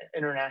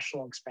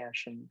international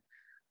expansion?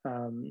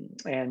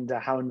 And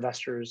how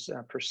investors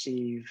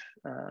perceive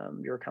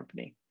your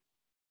company?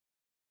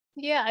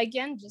 Yeah,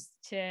 again, just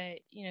to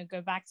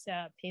go back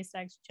to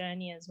Paystack's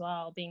journey as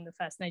well, being the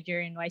first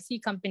Nigerian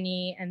YC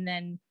company, and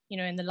then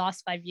in the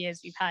last 5 years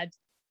we've had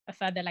a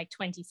further like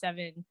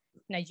 27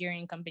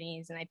 Nigerian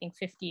companies, and I think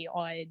 50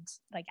 odd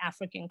like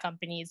African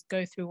companies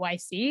go through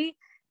YC,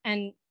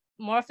 and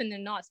more often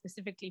than not,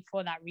 specifically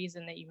for that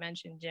reason that you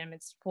mentioned, Jim,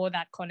 it's for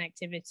that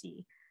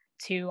connectivity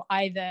to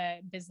either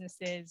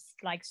businesses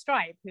like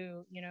Stripe,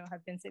 who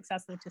have been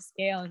successful to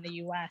scale in the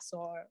US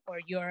or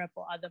Europe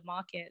or other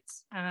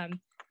markets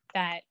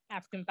that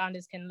African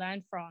founders can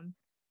learn from,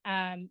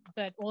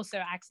 but also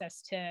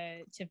access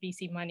to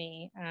VC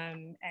money.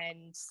 And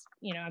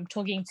I'm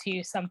talking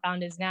to some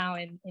founders now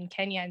in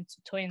Kenya, and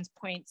to Toyin's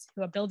points,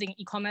 who are building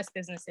e-commerce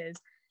businesses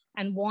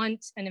and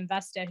want an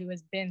investor who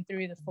has been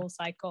through the full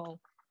cycle,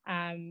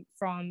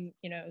 from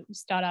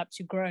startup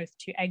to growth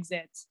to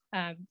exit,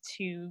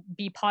 to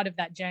be part of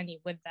that journey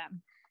with them.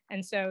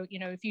 And so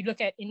if you look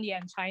at India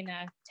and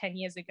China 10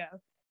 years ago,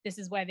 this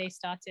is where they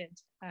started,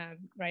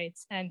 right?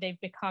 And they've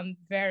become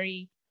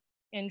very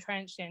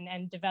entrenched in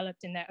and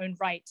developed in their own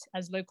right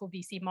as local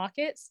VC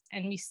markets.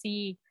 And we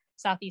see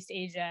Southeast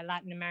Asia,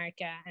 Latin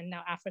America, and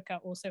now Africa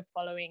also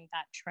following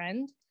that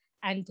trend.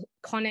 And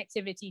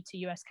connectivity to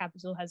US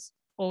capital has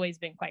always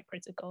been quite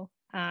critical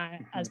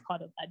as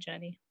part of that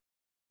journey.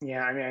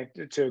 Yeah, I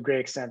mean, to a great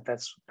extent,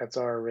 that's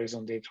our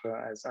raison d'etre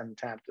as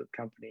Untapped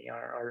company.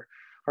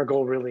 Our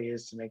goal really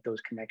is to make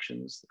those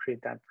connections, to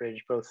create that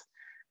bridge, both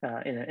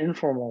in an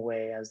informal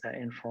way as that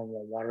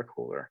informal water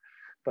cooler,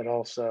 but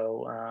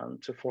also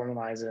to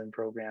formalize it in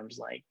programs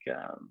like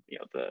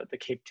the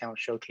Cape Town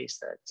showcase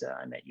that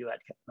I met you at,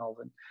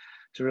 Melvin,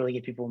 to really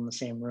get people in the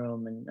same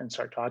room and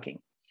start talking.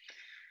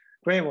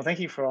 Great, well, thank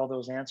you for all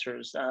those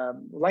answers. I'd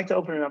like to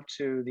open it up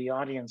to the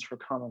audience for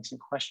comments and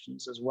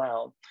questions as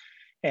well.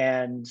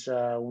 And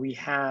we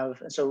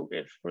have, so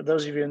if for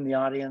those of you in the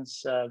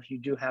audience, if you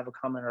do have a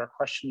comment or a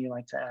question you'd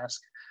like to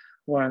ask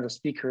one of the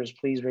speakers,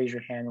 please raise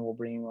your hand and we'll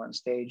bring you on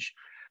stage.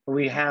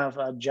 We have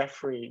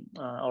Jeffrey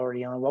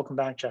already on. Welcome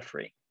back,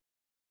 Jeffrey.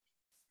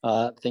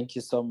 Thank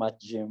you so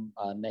much, Jim.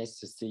 Nice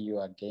to see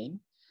you again.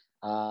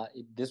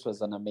 This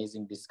was an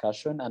amazing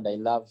discussion, and I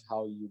love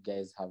how you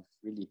guys have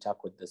really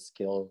tackled the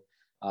skill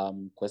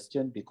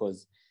question,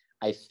 because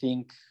I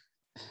think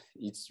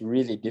it's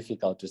really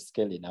difficult to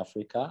scale in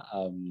Africa,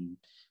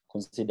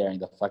 considering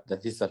the fact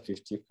that these are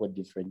 54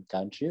 different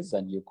countries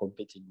and you're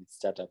competing with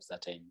startups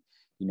that are in,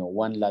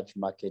 one large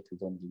market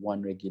with only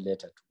one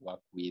regulator to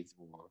work with,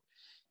 or,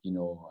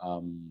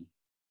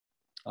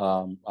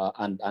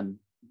 and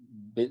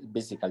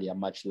basically a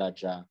much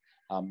larger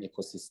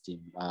ecosystem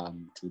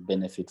to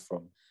benefit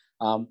from.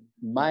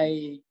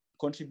 My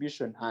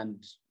contribution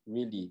and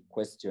really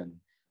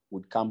question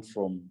would come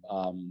from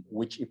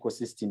which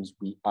ecosystems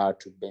we are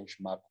to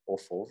benchmark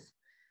off of.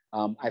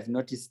 I've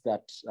noticed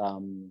that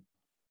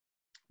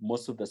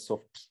most of the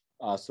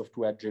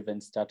software-driven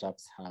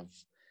startups have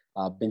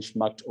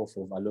benchmarked off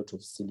of a lot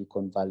of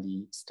Silicon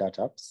Valley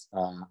startups.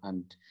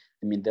 And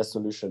I mean, their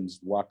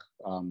solutions work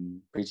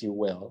pretty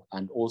well.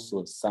 And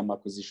also some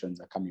acquisitions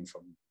are coming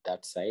from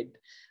that side.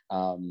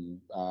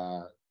 In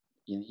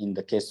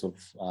the case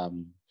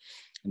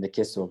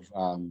of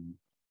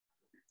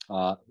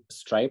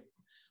Stripe,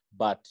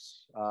 but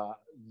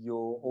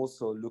you're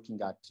also looking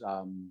at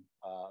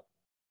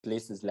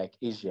places like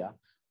Asia,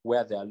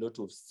 where there are a lot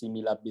of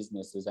similar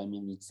businesses. I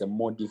mean, it's a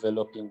more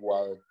developing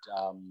world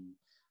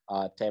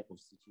type of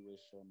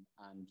situation,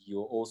 and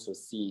you're also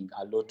seeing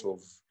a lot of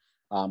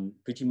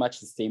pretty much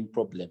the same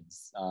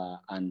problems,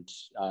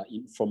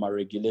 from a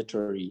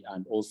regulatory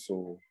and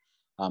also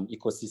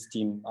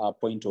ecosystem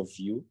point of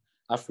view.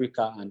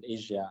 Africa and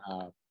Asia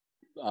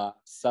are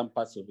some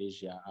parts of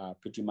Asia are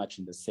pretty much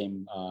in the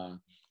same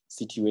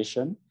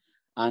situation.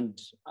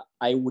 And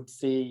I would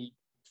say,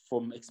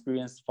 from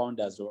experienced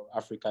founders or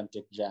African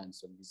tech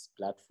giants on this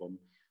platform,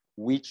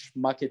 which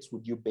markets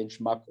would you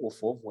benchmark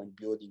off of when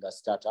building a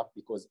startup?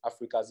 Because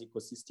Africa's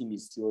ecosystem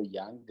is still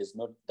young. There's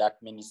not that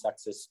many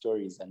success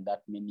stories and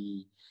that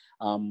many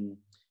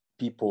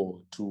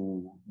people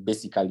to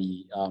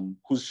basically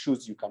whose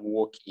shoes you can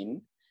walk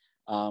in.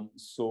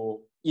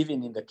 So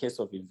even in the case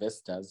of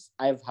investors,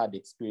 I've had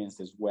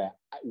experiences where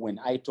when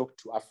I talk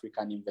to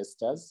African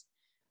investors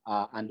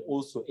and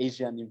also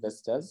Asian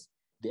investors,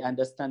 they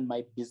understand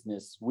my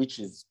business, which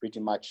is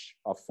pretty much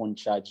a phone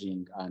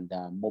charging and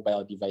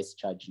mobile device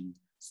charging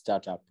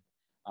startup.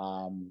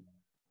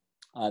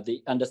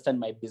 They understand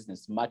my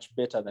business much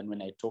better than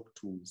when I talk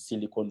to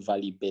Silicon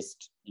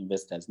Valley-based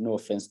investors. No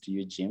offense to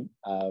you, Jim.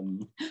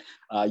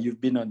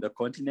 You've been on the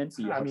continent,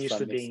 so you have used some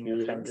to being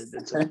experience.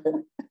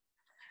 offended.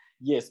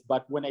 Yes,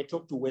 but when I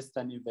talk to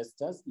Western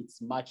investors,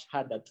 it's much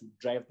harder to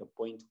drive the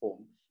point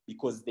home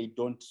because they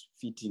don't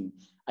fit in.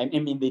 I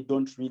mean, they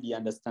don't really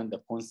understand the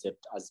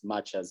concept as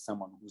much as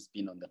someone who's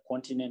been on the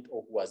continent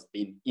or who has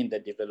been in the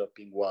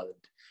developing world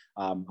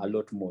a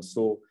lot more.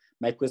 So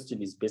my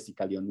question is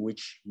basically on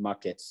which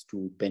markets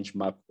to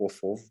benchmark off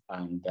of,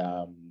 and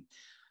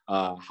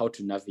how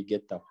to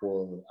navigate the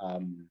whole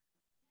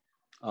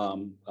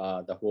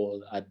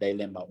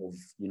dilemma of,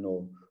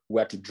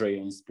 where to draw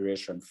your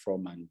inspiration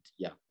from, and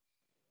yeah.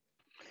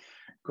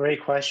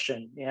 Great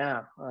question.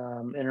 Yeah,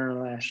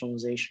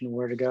 internationalization,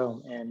 where to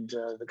go, and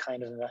the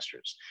kind of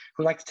investors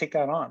who'd like to take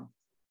that on.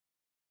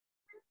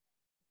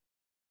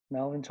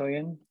 Melvin,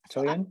 Toyin?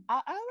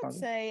 I would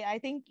say, I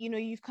think,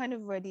 you've kind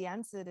of already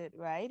answered it,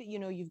 right?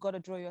 You've got to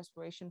draw your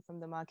aspiration from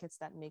the markets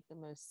that make the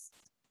most,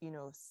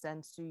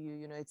 sense to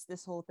you. It's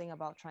this whole thing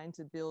about trying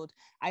to build,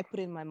 I put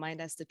in my mind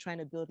as to trying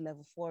to build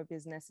level 4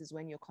 businesses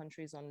when your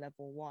country is on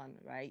level 1,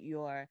 right?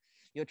 You're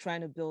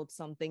trying to build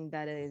something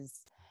that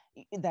is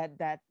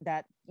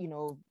that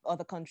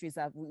other countries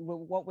have.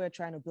 What we're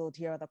trying to build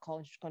here, other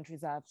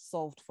countries have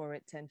solved for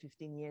it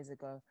 10-15 years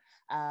ago.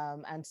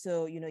 And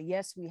so,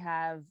 yes, we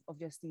have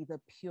obviously the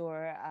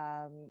pure,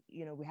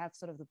 we have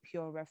sort of the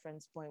pure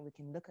reference point. We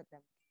can look at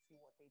them, see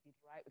what they did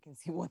right, we can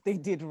see what they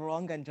did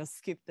wrong, and just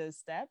skip those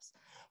steps.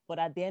 But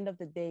at the end of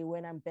the day,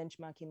 when I'm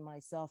benchmarking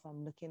myself,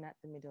 I'm looking at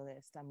the Middle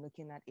East, I'm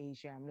looking at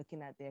Asia, I'm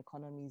looking at the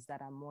economies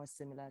that are more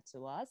similar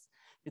to us,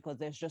 because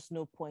there's just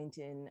no point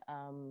in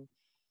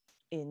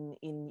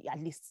in at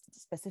least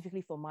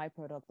specifically for my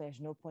product, there's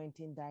no point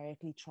in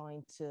directly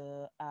trying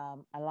to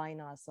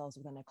align ourselves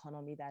with an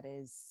economy that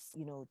is,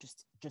 you know,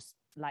 just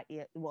light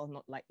year, well,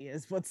 not light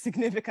years, but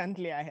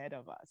significantly ahead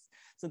of us.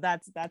 So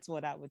that's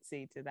what I would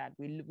say to that.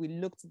 We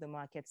look to the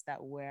markets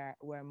that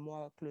we're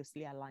more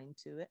closely aligned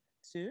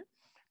to.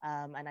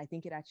 And I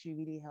think it actually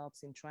really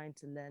helps in trying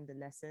to learn the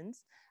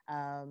lessons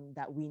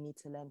that we need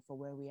to learn for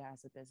where we are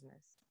as a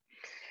business.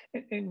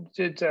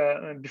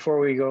 And before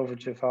we go over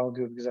to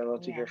Falgu, because I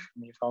love to hear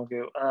from you,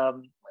 Falgu,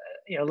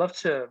 you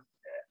know,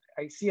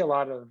 I see a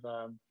lot of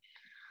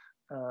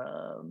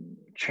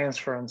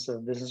transference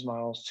of business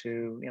models to,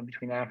 you know,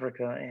 between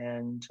Africa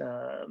and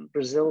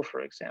Brazil,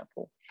 for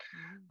example.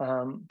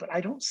 But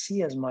I don't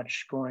see as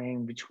much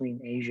going between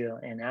Asia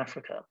and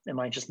Africa. Am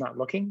I just not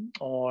looking,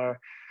 or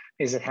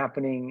is it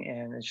happening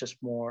and it's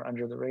just more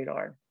under the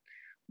radar?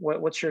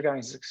 What's your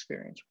guys'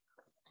 experience?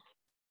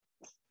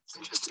 It's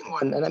an interesting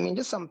one. And I mean,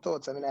 just some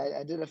thoughts. I mean,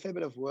 I did a fair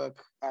bit of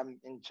work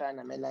in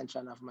China, mainland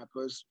China, for my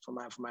post, for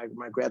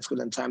my grad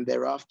school and time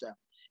thereafter.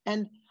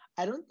 And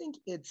I don't think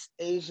it's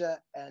Asia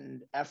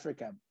and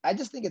Africa. I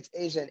just think it's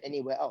Asia and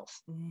anywhere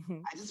else.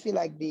 I just feel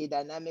like the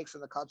dynamics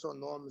and the cultural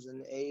norms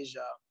in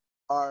Asia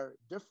are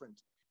different.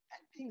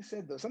 That being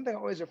said, though, something I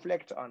always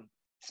reflect on,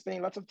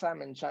 spending lots of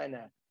time in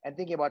China and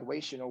thinking about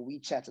Weixin or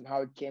WeChat and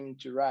how it came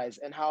to rise,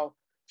 and how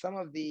some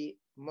of the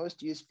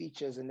most used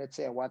features in, let's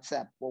say, a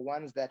WhatsApp were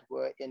ones that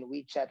were in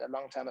WeChat a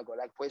long time ago,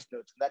 like voice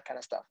notes and that kind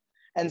of stuff.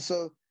 And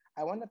so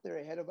I wonder if they're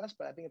ahead of us,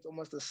 but I think it's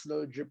almost a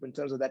slow drip in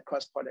terms of that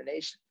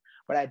cross-pollination.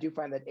 But I do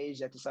find that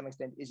Asia, to some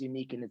extent, is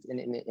unique in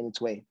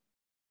its way.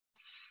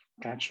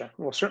 Gotcha.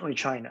 Well, certainly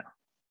China.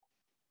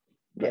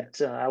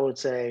 But I would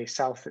say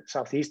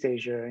Southeast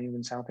Asia, and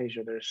even South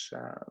Asia, there's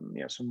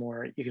you know, some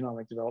more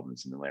economic development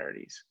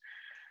similarities.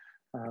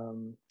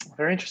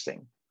 Very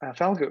interesting.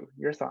 Falgu,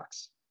 your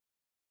thoughts?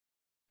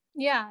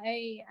 Yeah,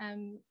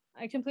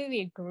 I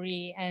completely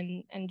agree.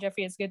 And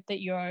Jeffrey, it's good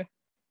that you're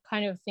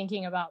kind of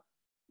thinking about,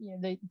 you know,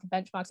 the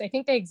benchmarks. I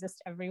think they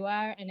exist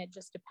everywhere, and it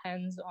just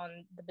depends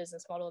on the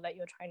business model that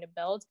you're trying to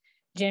build.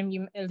 Jim,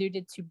 you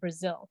alluded to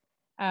Brazil.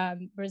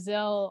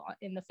 Brazil,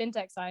 in the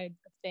fintech side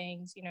of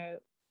things, you know,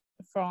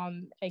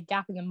 from a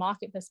gap in the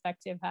market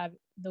perspective, have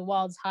the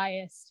world's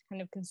highest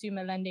kind of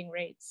consumer lending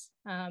rates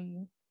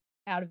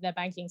out of their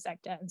banking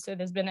sector. And so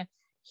there's been a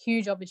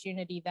huge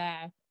opportunity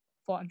there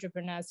for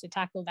entrepreneurs to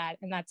tackle that.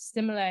 And that's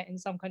similar in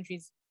some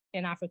countries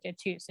in Africa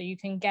too. So you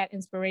can get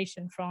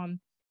inspiration from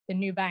the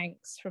new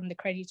banks, from the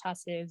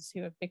Creditases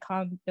who have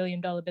become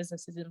billion-dollar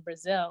businesses in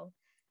Brazil.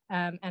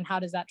 And how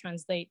does that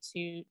translate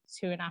to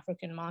an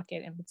African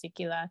market in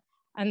particular?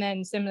 And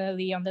then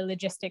similarly on the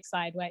logistics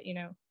side, where, you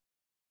know,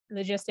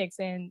 logistics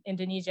in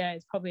Indonesia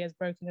is probably as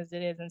broken as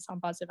it is in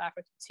some parts of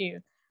Africa too.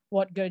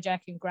 What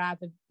Gojek and Grab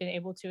have been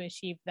able to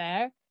achieve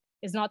there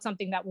is not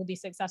something that will be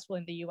successful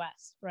in the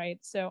US, right?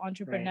 So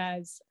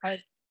entrepreneurs are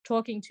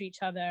talking to each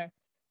other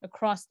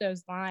across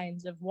those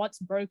lines of what's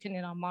broken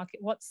in our market,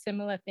 what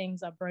similar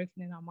things are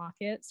broken in our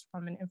markets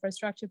from an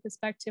infrastructure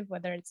perspective,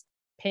 whether it's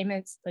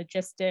payments,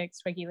 logistics,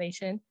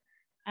 regulation,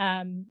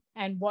 and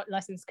what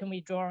lessons can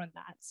we draw on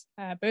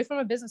that, both from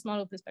a business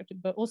model perspective,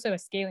 but also a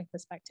scaling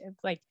perspective.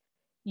 Like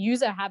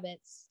user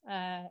habits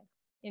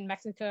in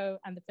Mexico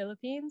and the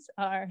Philippines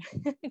are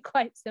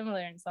quite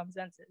similar in some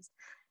senses.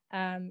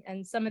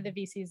 And some of the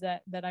VCs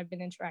that I've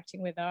been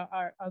interacting with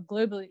are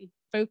globally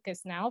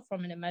focused now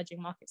from an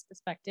emerging markets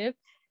perspective,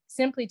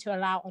 simply to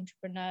allow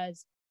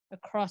entrepreneurs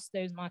across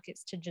those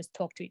markets to just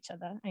talk to each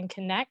other and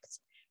connect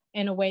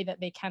in a way that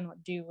they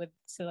cannot do with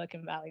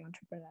Silicon Valley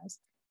entrepreneurs.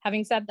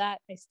 Having said that,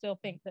 I still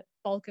think that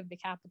bulk of the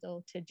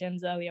capital, to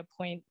Jim's earlier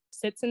point,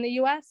 sits in the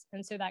US.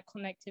 And so that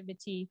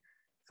connectivity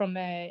from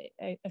a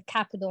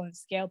capital and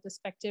scale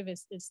perspective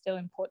is still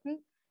important.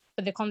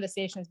 But the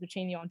conversations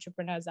between the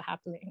entrepreneurs are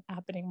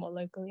happening more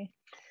locally.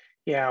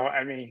 Yeah,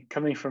 I mean,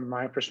 coming from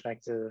my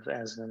perspective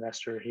as an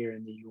investor here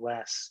in the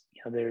U.S.,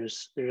 you know,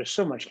 there's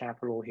so much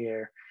capital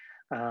here,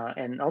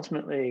 and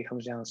ultimately it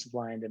comes down to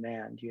supply and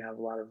demand. You have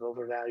a lot of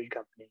overvalued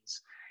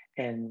companies,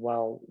 and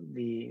while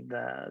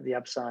the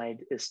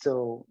upside is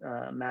still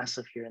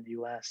massive here in the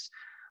U.S.,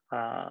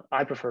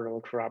 I prefer to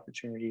look for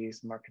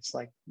opportunities in markets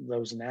like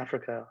those in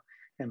Africa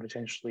and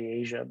potentially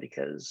Asia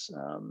because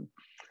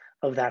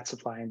of that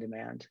supply and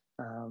demand.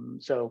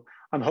 So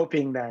I'm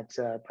hoping that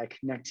by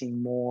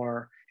connecting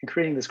more and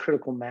creating this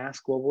critical mass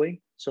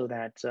globally, so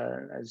that,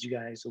 as you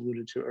guys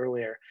alluded to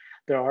earlier,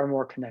 there are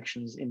more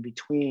connections in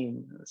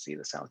between, let's see,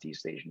 the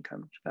Southeast Asian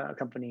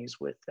companies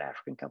with the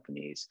African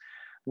companies,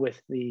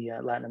 with the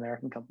Latin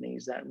American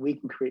companies, that we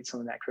can create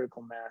some of that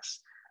critical mass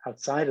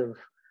outside of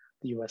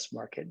the US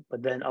market,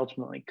 but then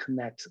ultimately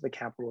connect the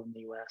capital in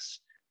the US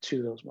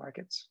to those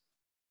markets.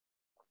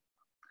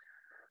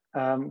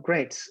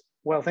 Great.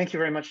 Well, thank you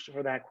very much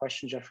for that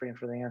question, Jeffrey, and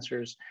for the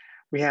answers.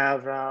 We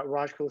have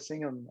Raj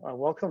Kulasingham.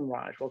 Welcome,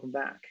 Raj. Welcome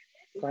back.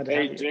 Glad to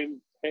have you.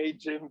 Jim. Hey,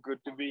 Jim. Good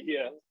to be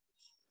here.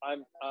 I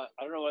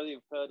don't know whether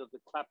you've heard of the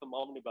Clapham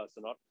Omnibus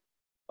or not,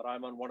 but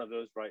I'm on one of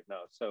those right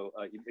now. So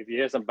if you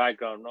hear some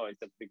background noise,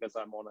 that's because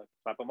I'm on a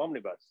Clapham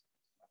Omnibus.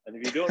 And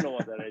if you don't know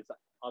what that is,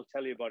 I'll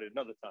tell you about it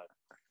another time.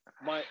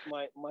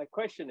 My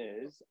question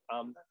is,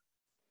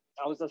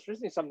 I was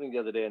listening to something the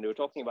other day, and they were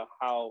talking about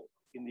how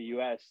in the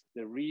US,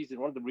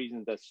 one of the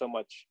reasons that so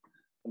much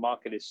the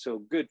market is so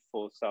good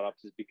for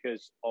startups is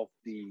because of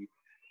the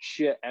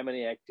sheer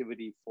M&A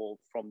activity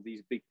from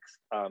these big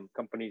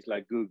companies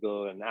like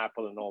Google and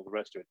Apple and all the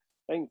rest of it.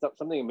 I think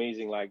something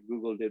amazing like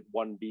Google did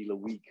one deal a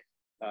week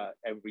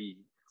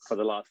for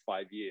the last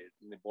 5 years,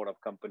 and they bought up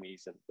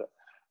companies, and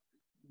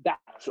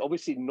that's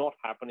obviously not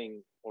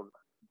happening, or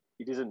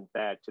it isn't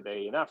there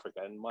today in Africa.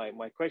 And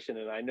my question,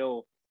 and I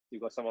know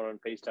you've got someone on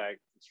Paystack,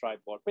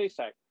 Stripe bought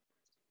Paystack.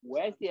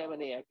 Where's the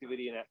M&A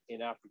activity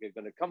in Africa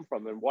going to come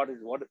from, and what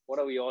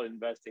are we all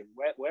investing?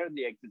 Where are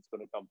the exits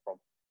going to come from?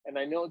 And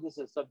I know this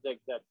is a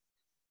subject that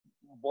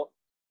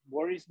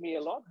worries me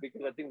a lot,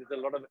 because I think there's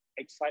a lot of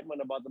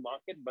excitement about the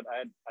market, but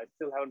I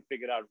still haven't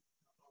figured out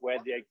where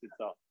the exits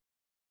are.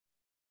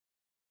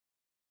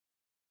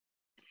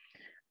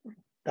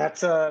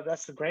 That's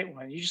a great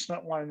one. You just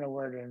don't want to know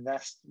where to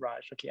invest,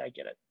 Raj. Okay, I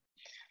get it.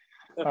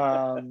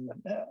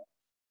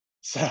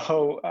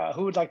 So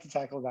who would like to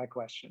tackle that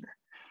question?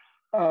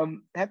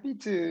 Happy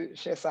to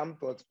share some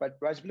thoughts, but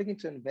Raj, looking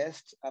to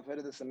invest, I've heard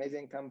of this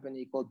amazing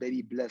company called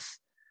Baby Bliss,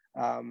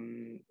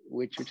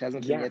 which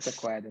hasn't been yet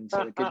acquired, and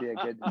so it could be a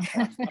good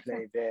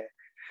play there.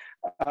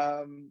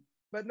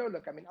 But no,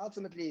 look, I mean,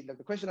 ultimately, look,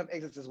 the question of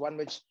exits is one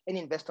which any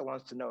investor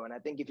wants to know. And I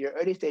think if you're an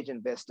early stage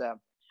investor,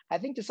 I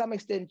think to some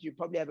extent, you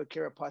probably have a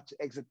clearer path to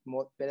exit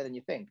better than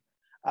you think.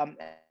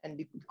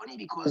 Only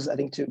because I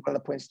think to one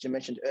of the points that you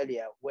mentioned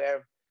earlier,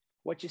 where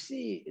what you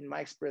see in my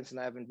experience, and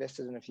I've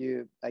invested in a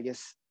few, I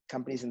guess,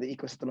 companies in the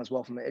ecosystem as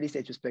well from an early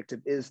stage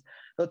perspective, is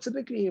they'll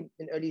typically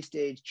in early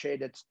stage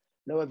trade at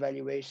lower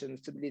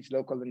valuations. Typically it's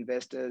local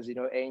investors,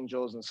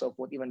 angels and so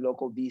forth, even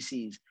local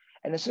VCs.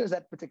 And as soon as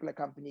that particular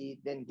company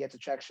then gets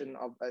attraction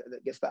of,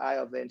 gets the eye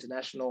of the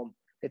international,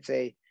 let's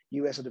say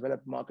US or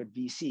developed market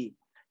VC,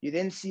 you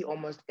then see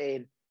almost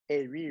a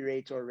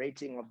re-rate or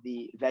rating of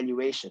the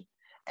valuation.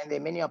 And there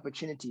are many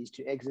opportunities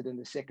to exit in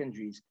the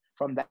secondaries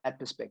from that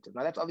perspective.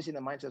 Now that's obviously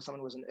in the mindset of someone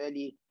who was an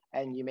early,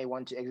 and you may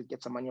want to exit,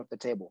 get some money off the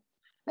table.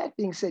 That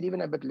being said,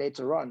 even a bit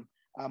later on,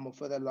 or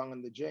further along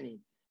in the journey,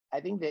 I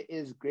think there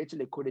is greater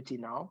liquidity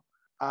now.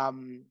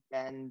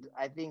 And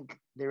I think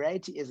the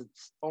reality is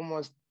it's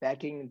almost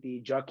backing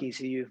the jockeys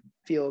who you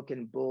feel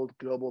can build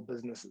global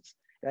businesses.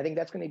 And I think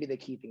that's going to be the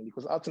key thing,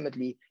 because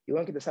ultimately you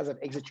won't get the size of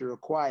exit you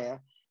require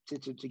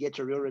to get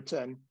your real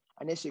return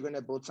unless you're going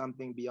to build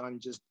something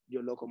beyond just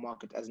your local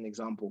market, as an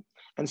example.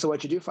 And so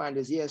what you do find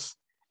is, yes,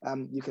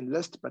 you can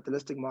list, but the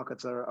listing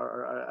markets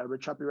are a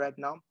bit choppy right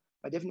now.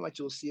 But definitely what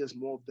you'll see is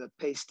more of the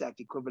Paystack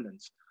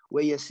equivalents,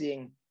 where you're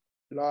seeing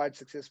large,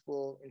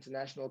 successful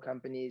international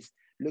companies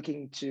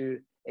looking to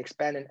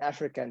expand in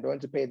Africa and don't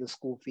want to pay the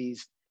school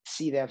fees,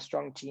 see they have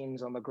strong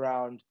teams on the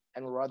ground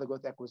and will rather go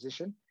to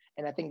acquisition.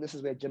 And I think this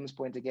is where Jim's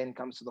point again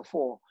comes to the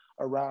fore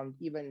around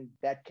even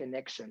that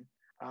connection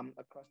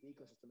across the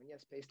ecosystem. And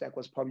yes, Paystack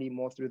was probably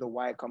more through the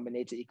Y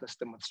Combinator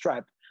ecosystem with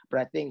Stripe,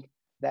 but I think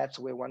that's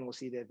where one will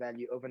see their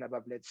value over and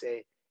above, let's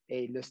say,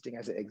 a listing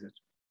as an exit.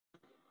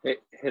 Hey,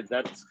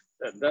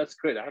 that's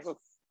great. I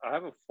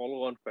have a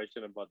follow-on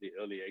question about the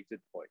early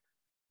exit point.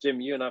 Jim,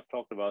 you and I've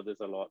talked about this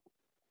a lot.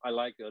 I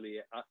like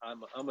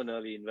I'm an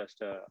early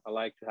investor. I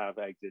like to have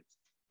exits.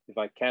 If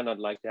I can, I'd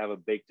like to have a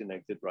baked-in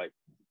exit, right?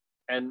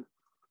 And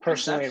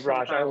personally,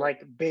 Raj, I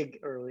like big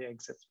early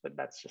exits, but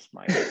that's just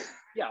my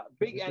yeah,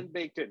 big and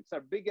baked in.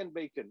 So big and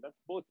baked in. That's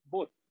both.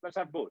 Let's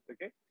have both,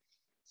 okay?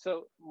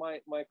 So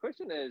my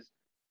question is,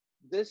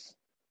 this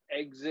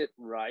exit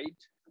right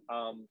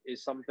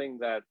is something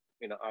that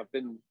I've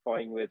been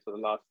toying with for the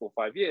last 4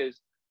 or 5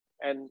 years,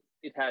 and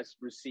it has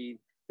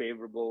received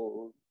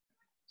favorable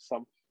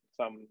some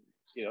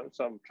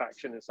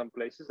traction in some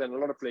places, and a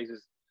lot of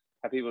places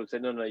have people say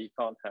no, you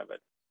can't have it.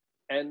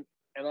 And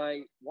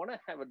I want to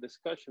have a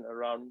discussion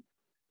around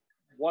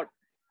what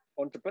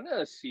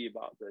entrepreneurs see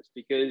about this,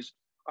 because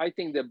I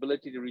think the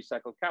ability to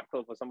recycle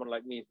capital for someone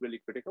like me is really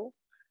critical.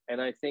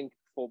 And I think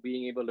for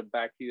being able to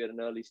back you at an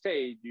early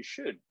stage, you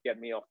should get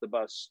me off the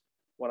bus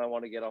when I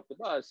want to get off the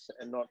bus,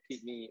 and not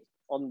keep me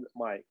on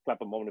my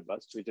Clapham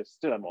Omnibus, which I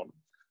still am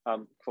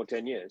on, for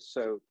 10 years.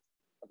 So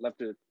I'd love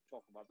to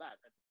talk about that.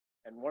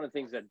 And one of the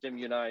things that Jim,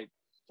 you and I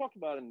talked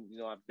about, and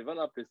I've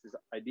developed, is this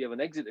idea of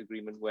an exit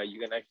agreement where you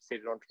can actually say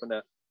to the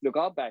entrepreneur, look,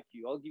 I'll back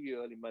you, I'll give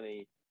you early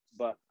money,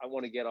 but I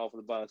want to get off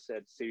the bus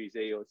at Series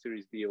A or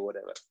Series B or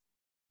whatever.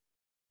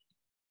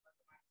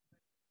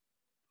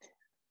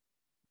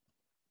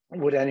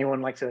 Would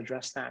anyone like to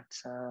address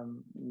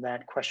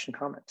that question,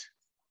 comment?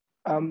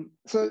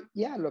 So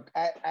yeah, look,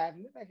 I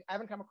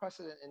haven't come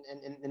across it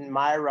in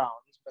my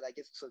rounds, but I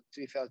guess so,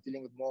 to be fair, I was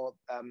dealing with more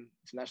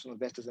international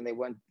investors, and they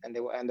were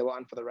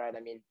on for the ride. I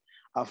mean,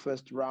 our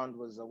first round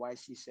was a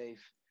YC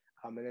safe,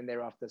 and then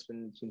thereafter it's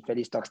been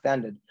fairly stock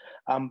standard.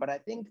 But I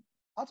think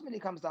ultimately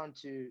it comes down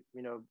to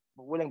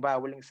willing buyer,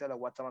 willing seller,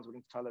 what someone's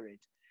willing to tolerate.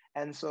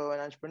 And so an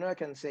entrepreneur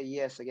can say,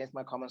 yes, against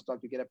my common stock,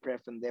 you get a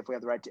pref, and therefore you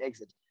have the right to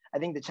exit. I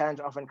think the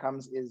challenge often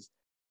comes is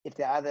if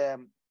they're either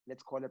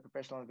let's call it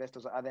professional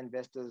investors or other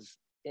investors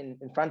in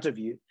front of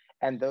you,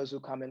 and those who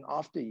come in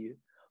after you,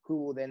 who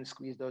will then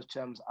squeeze those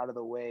terms out of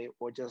the way,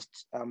 or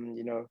just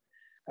to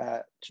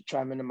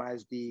try and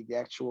minimize the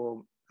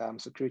actual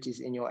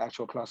securities in your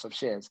actual class of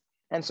shares.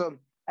 And so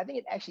I think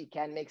it actually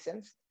can make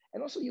sense.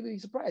 And also you'll be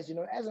surprised,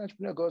 as an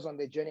entrepreneur goes on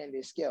their journey and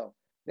their scale,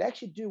 they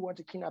actually do want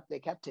to clean up their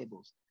cap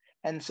tables.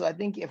 And so I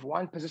think if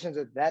one positions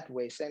it that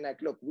way, saying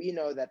like, look, we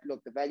know that,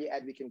 look, the value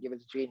add we can give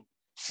is between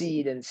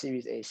seed and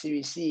Series A.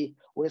 Series C,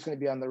 we're just going to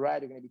be on the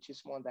ride, we're going to be too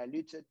small and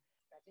diluted.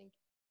 I think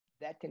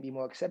that can be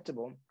more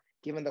acceptable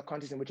given the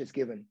context in which it's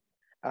given,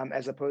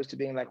 as opposed to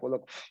being like, well,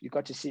 look, you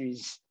got to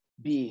Series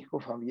B, I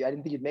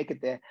didn't think you'd make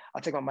it there,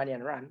 I'll take my money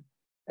and run,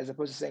 as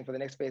opposed to saying for the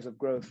next phase of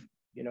growth,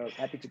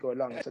 happy to go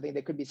along. So I think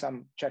there could be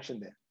some traction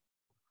there.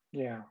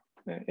 Yeah,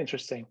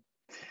 interesting.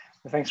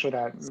 Well, thanks for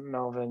that,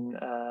 Melvin.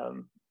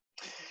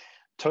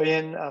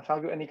 Toyin,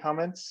 Falgu, any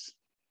comments?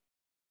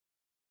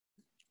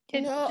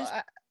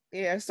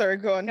 Sorry,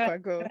 go on,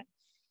 go.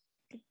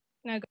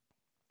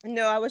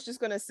 No, I was just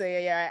gonna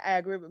say, I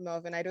agree with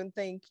Melvin. I don't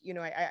think,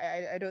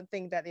 I don't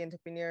think that the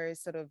entrepreneur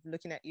is sort of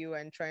looking at you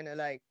and trying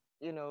to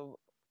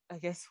I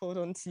guess hold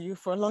on to you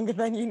for longer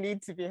than you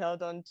need to be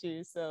held on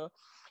to. So,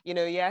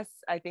 yes,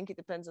 I think it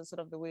depends on sort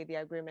of the way the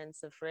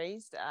agreements are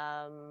phrased.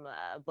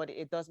 But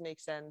it does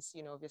make sense,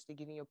 obviously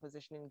giving your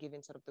position and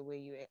giving sort of the way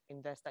you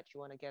invest that you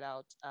want to get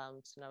out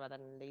sooner rather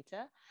than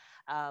later.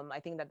 I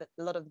think that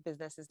a lot of the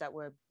businesses that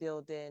we're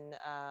building,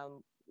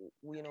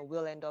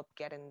 we'll end up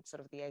getting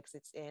sort of the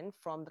exits in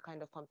from the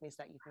kind of companies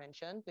that you've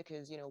mentioned,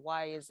 because,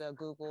 why is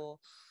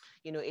Google,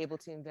 able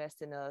to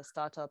invest in a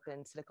startup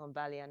in Silicon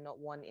Valley and not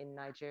one in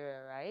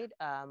Nigeria, right?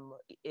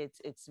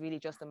 It's really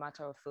just a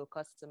matter of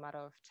focus. It's a matter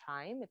of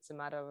time. It's a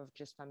matter of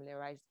just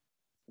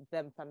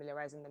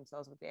familiarizing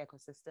themselves with the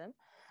ecosystem.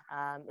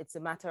 It's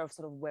a matter of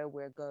sort of where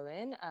we're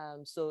going.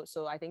 So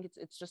I think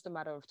it's just a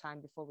matter of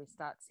time before we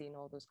start seeing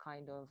all those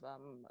kind of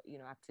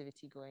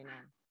activity going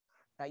on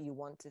that you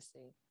want to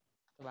see.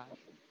 Right.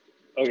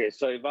 Okay,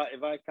 so if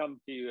I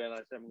come to you and I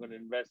say I'm going to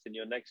invest in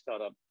your next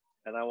startup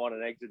and I want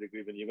an exit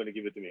agreement, you're going to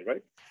give it to me,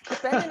 right?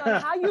 Depending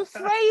on how you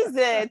phrase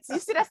it. You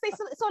see,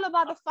 it's all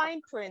about the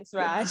fine print,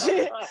 Raj.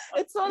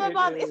 It's all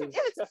about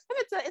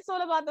it's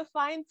all about the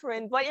fine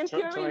print. But in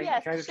theory,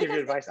 yes. Can I just give you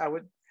advice? I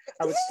would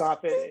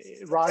stop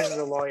it. Raj is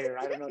a lawyer.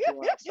 I don't know if you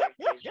want to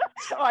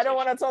start. I don't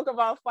want to talk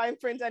about fine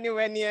print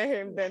anywhere near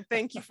him. Then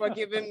thank you for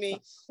giving me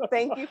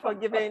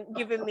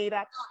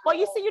that. But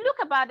you see, you look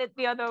about it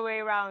the other way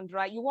around,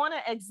 right? You want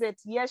to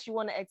exit. Yes, you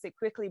want to exit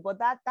quickly. But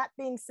that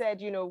being said,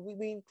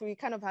 we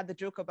kind of had the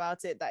joke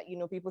about it that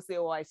people say,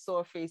 oh, I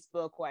saw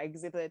Facebook or I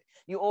exited.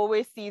 You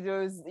always see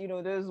those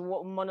those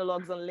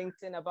monologues on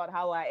LinkedIn about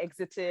how I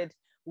exited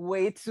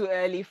way too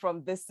early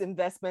from this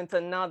investment,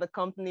 and now the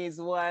company is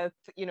worth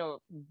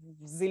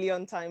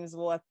zillion times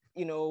what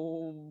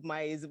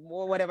my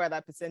whatever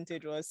that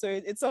percentage was. So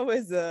it's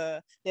always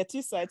there are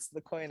two sides to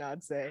the coin,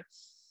 I'd say.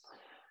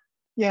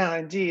 Yeah,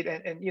 indeed.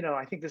 And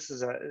I think this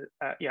is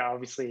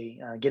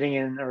obviously getting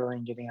in early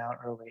and getting out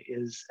early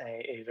is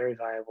a very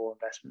viable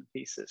investment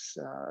thesis,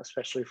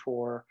 especially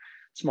for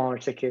smaller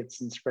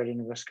tickets and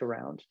spreading risk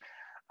around.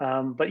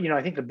 But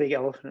I think the big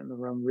elephant in the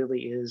room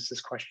really is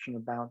this question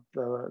about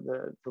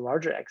the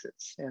larger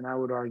exits. And I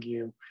would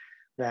argue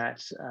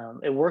that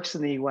it works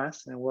in the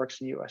US and it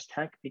works in US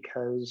tech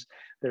because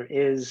there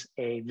is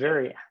a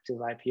very active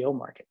IPO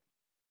market,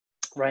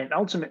 right? And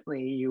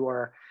ultimately, you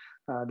are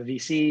the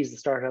VCs, the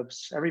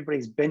startups,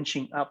 everybody's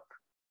benching up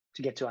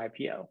to get to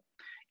IPO.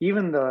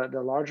 Even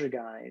the larger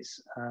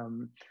guys,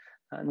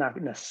 not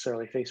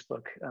necessarily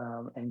Facebook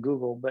and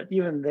Google, but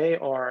even they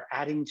are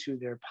adding to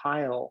their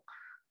pile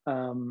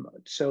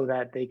so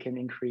that they can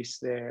increase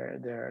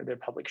their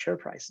public share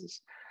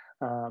prices,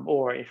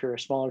 or if you're a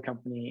smaller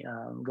company,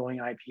 going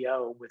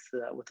IPO with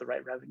the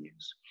right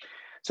revenues.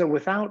 So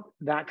without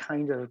that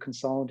kind of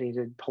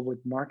consolidated public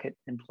market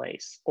in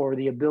place, or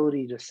the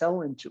ability to sell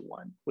into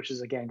one, which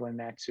is again going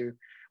back to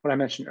what I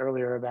mentioned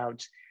earlier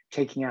about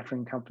taking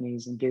African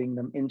companies and getting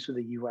them into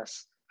the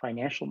US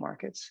financial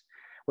markets.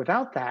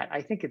 Without that,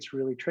 I think it's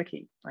really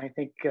tricky. I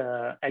think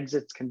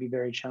exits can be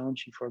very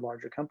challenging for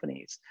larger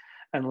companies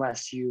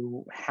unless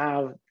you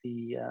have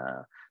the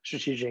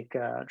strategic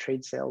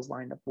trade sales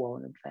lined up well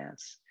in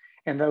advance.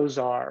 And those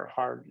are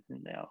hard,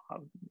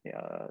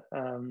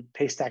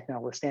 Paystack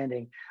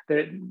notwithstanding,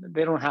 they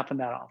don't happen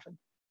that often.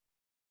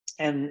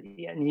 And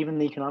even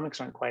the economics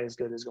aren't quite as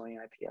good as going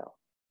IPO.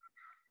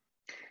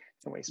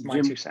 Anyways, my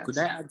Jim, 2 cents. Could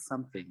I add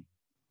something?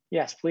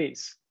 Yes,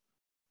 please.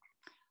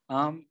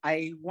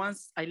 I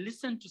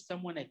listened to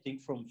someone, I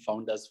think from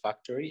Founders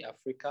Factory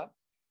Africa,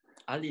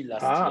 early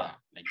last year, I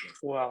guess.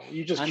 Well,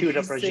 you just queued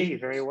up Rajiv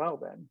very well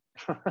then.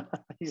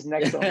 He's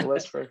next on the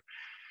list for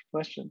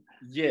question.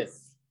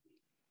 Yes.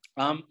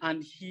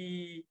 And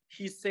he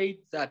said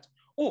that,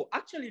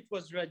 actually it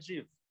was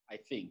Rajiv, I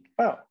think.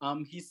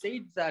 He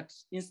said that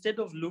instead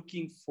of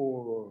looking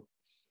for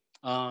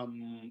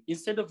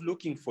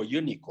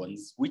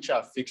unicorns, which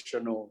are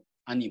fictional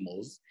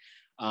animals,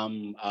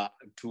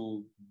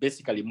 to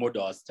basically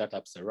model our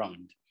startups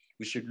around,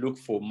 we should look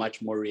for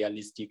much more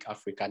realistic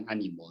African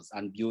animals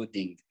and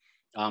building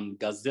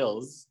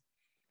gazelles,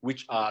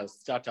 which are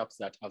startups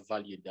that are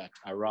valued at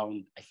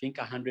around, I think,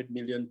 $100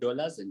 million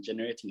and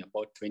generating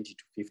about $20 to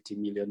 $50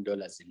 million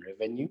in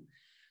revenue.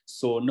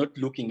 So not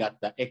looking at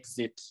the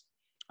exit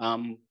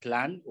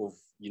plan of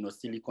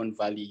Silicon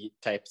Valley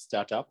type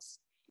startups,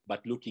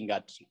 but looking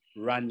at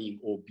running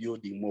or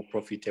building more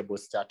profitable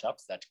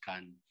startups that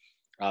can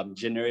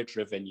generate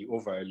revenue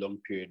over a long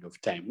period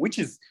of time, which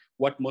is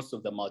what most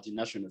of the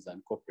multinationals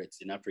and corporates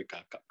in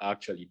Africa are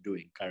actually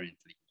doing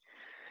currently.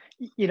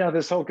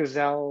 This whole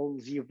gazelle,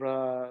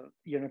 zebra,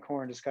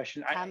 unicorn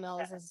discussion.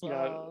 Camels as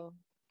well.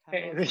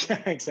 Camels.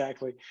 Yeah,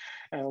 exactly.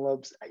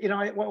 Antelopes.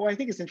 What I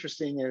think is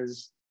interesting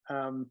is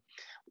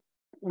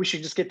we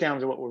should just get down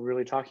to what we're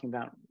really talking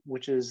about,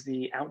 which is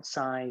the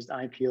outsized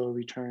IPO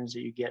returns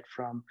that you get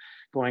from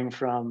going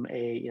from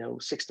a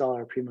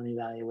 $6 pre-money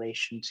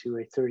valuation to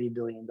a $30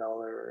 billion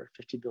or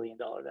 $50 billion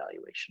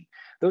valuation.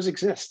 Those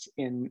exist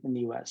in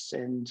the US,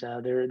 and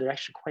they're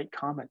actually quite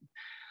common.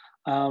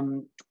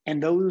 And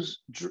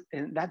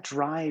that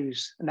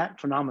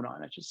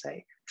phenomenon, I should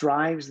say,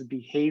 drives the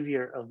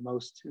behavior of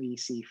most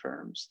VC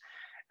firms.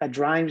 That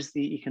drives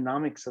the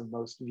economics of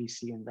most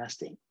VC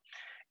investing.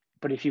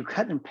 But if you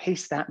cut and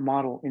paste that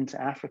model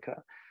into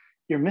Africa,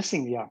 you're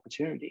missing the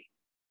opportunity,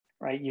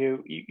 right?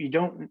 You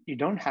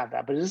don't have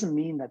that, but it doesn't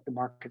mean that the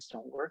markets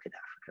don't work in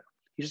Africa.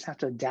 You just have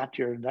to adapt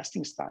your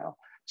investing style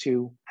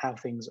to how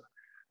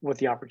what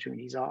the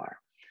opportunities are.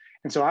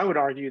 And so I would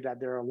argue that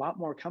there are a lot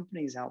more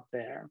companies out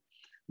there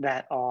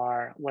that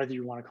are, whether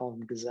you want to call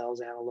them gazelles,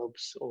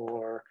 antelopes,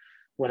 or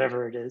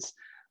whatever it is,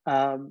 there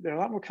are a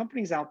lot more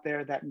companies out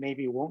there that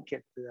maybe won't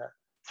get the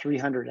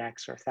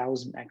 300x or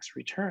 1000x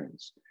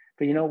returns.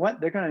 But you know what?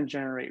 They're going to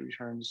generate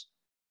returns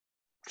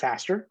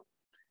faster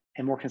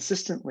and more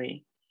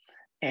consistently,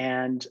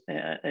 and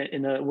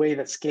in a way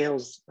that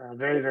scales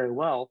very, very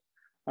well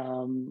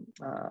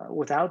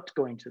without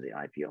going to the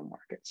IPO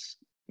markets.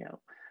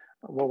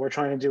 What we're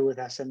trying to do with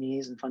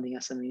SMEs and funding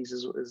SMEs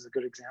is a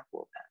good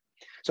example of that.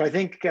 So I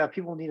think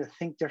people need to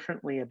think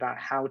differently about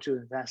how to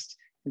invest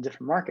in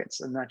different markets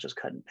and not just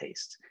cut and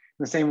paste.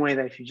 In the same way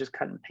that if you just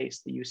cut and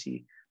paste the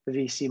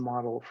VC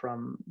model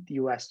from the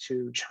US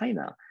to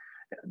China,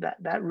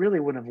 that really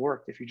wouldn't have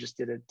worked if you just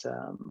did it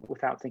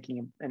without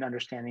thinking and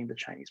understanding the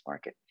Chinese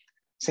market.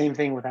 Same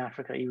thing with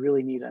Africa. You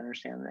really need to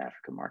understand the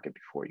African market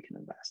before you can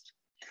invest.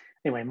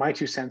 Anyway, my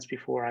 2 cents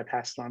before I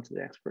pass it on to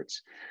the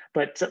experts.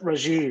 But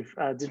Rajiv,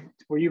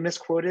 were you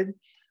misquoted?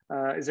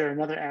 Is there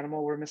another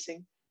animal we're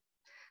missing?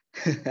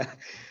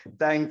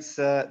 Thanks,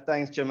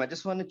 Jim. I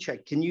just want to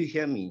check. Can you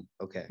hear me?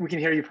 Okay. We can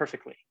hear you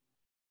perfectly.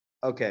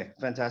 Okay,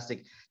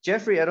 fantastic.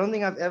 Jeffrey, I don't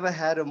think I've ever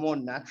had a more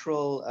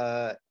natural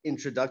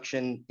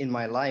introduction in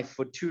my life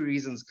for 2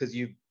 reasons, because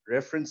you've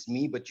referenced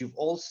me, but you've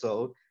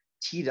also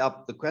teed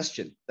up the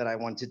question that I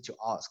wanted to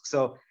ask.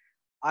 So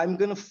I'm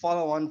going to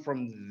follow on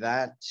from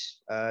that,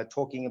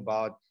 talking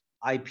about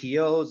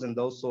IPOs and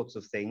those sorts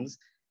of things.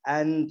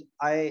 And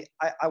I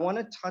want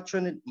to touch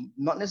on it,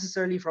 not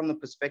necessarily from the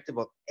perspective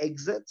of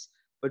exits,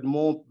 but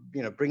more,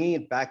 bringing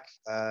it back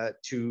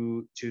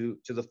to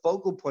the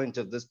focal point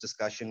of this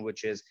discussion,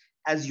 which is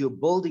as you're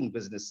building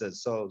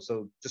businesses. So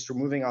just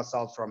removing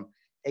ourselves from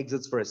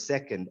exits for a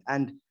second.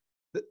 And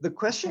the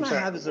question I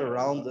have is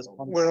around this.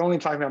 We're only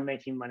talking about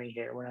making money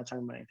here. We're not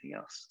talking about anything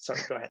else. Sorry,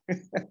 go ahead.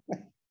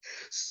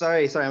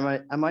 sorry.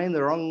 Am I in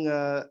the wrong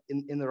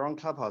in the wrong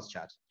Clubhouse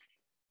chat?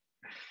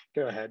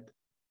 Go ahead.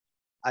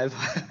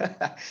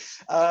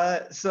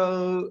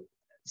 So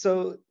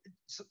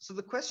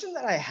the question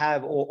that I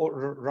have,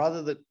 or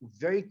rather the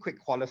very quick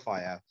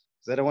qualifier,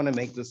 because I don't want to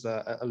make this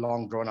a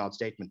long drawn out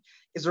statement,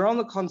 is around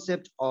the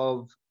concept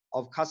of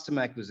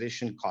customer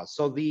acquisition costs.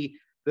 So the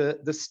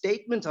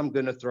statement I'm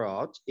going to throw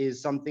out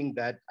is something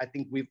that I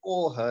think we've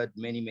all heard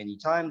many, many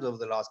times over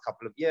the last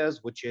couple of years,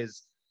 which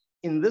is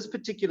in this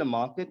particular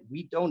market,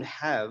 we don't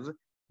have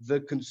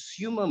the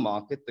consumer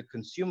market, the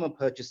consumer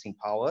purchasing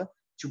power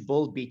to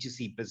build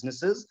B2C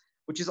businesses,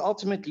 which is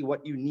ultimately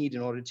what you need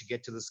in order to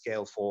get to the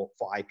scale for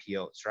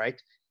IPOs,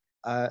 right?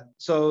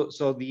 So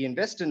the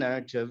investor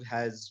narrative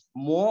has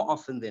more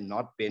often than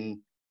not been,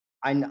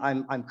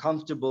 I'm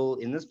comfortable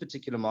in this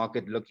particular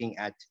market looking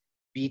at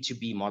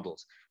B2B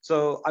models.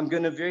 So I'm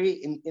going to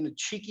in a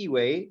cheeky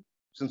way,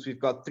 since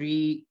we've got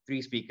three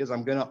speakers,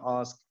 I'm going to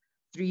ask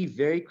 3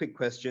 very quick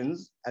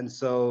questions. And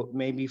so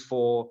maybe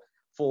for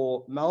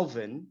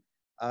Melvin,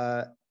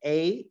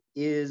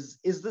 is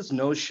this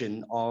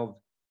notion of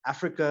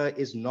Africa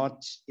is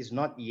not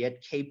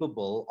yet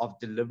capable of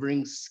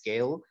delivering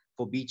scale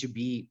for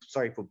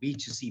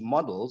B2C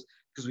models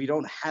because we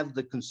don't have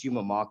the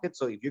consumer market.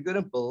 So if you're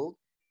going to build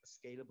a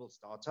scalable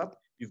startup,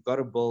 you've got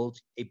to build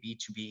a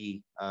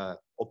B2B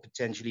or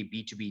potentially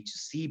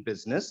B2B2C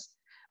business.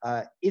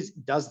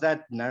 Does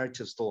that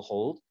narrative still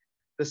hold?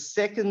 The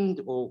second,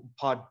 or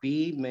part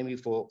B, maybe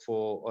for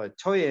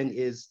Toyin,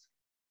 is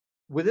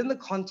within the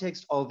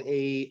context of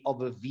a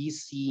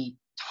VC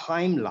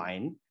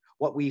timeline.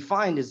 What we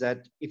find is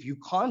that if you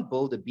can't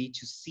build a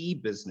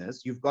B2C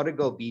business, you've got to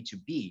go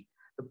B2B.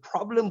 The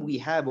problem we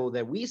have, or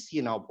that we see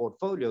in our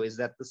portfolio, is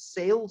that the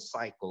sales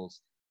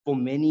cycles for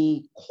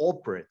many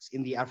corporates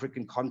in the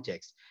African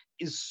context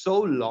is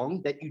so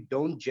long that you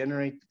don't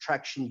generate the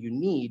traction you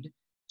need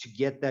to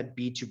get that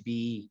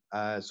B2B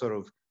sort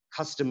of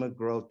customer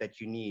growth that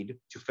you need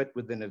to fit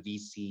within a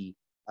VC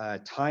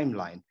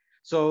timeline.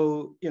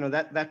 So, you know,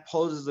 that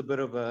poses a bit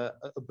of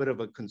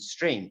a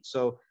constraint.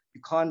 So you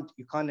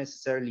can't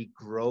necessarily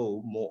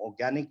grow more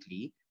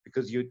organically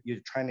because you're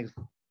trying to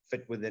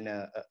fit within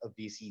a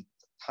VC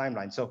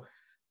timeline. So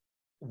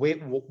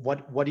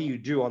what do you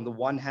do? On the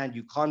one hand,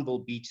 you can't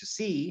build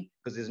B2C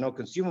because there's no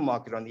consumer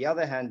market. On the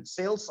other hand,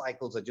 sales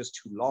cycles are just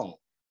too long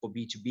for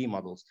B2B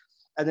models.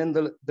 And then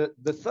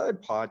the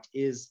third part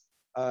is,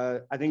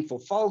 I think for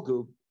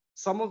Falgu,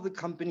 some of the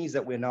companies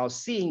that we're now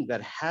seeing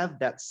that have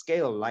that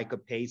scale, like a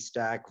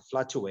Paystack,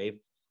 Flutterwave,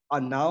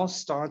 are now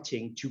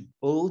starting to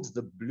build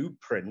the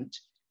blueprint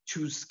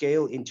to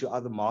scale into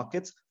other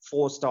markets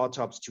for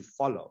startups to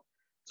follow.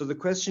 So the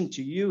question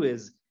to you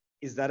is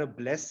that a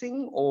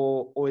blessing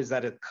or is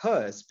that a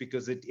curse?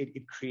 Because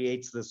it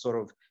creates this sort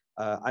of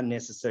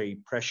unnecessary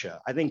pressure.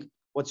 I think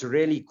what's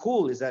really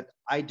cool is that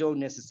I don't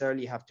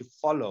necessarily have to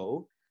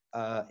follow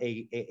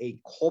a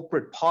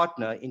corporate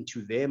partner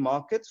into their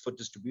markets for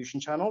distribution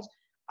channels.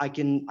 I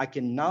can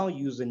now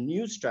use a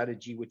new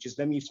strategy, which is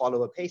let me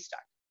follow a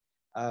Paystack.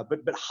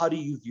 But how do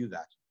you view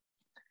that?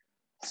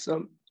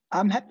 So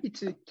I'm happy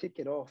to kick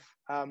it off.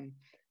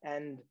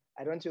 And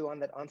I don't want to be the one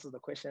that answers the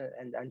question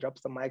and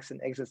drops the mics and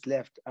exits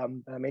left. I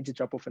meant to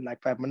drop off in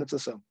like 5 minutes or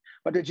so.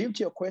 But to jump to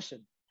your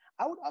question,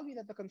 I would argue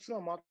that the consumer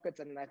markets,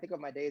 and I think of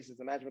my days as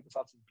a management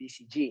consultant at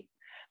BCG,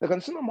 the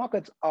consumer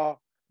markets are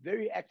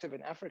very active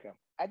in Africa.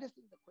 I just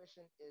think the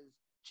question is,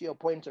 to your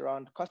point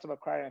around customer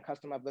acquiring and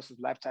customer versus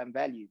lifetime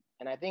value.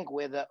 And I think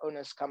where the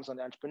onus comes on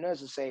the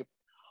entrepreneurs to say,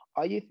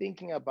 are you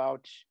thinking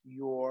about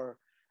your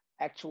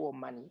actual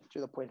money,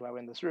 to the point where we're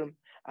in this room?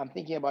 I'm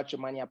thinking about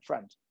your money up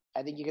front.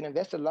 I think you can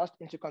invest a lot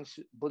into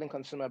building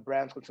consumer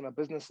brands, consumer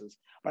businesses.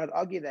 But I'd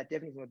argue that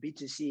definitely from a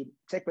B2C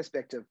tech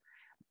perspective,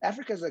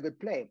 Africa is a good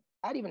play.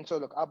 I'd even say,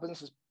 look, our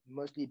business is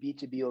mostly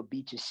B2B or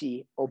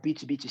B2C or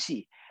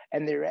B2B2C.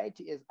 And the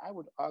reality is, I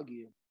would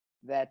argue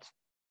that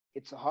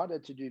it's harder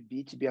to do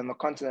B2B on the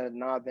continent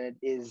now than it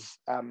is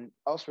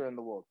elsewhere in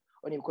the world,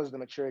 only because of the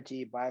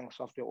maturity, buying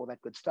software, all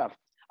that good stuff.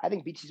 I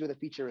think B2C is where the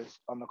future is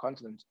on the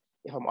continent,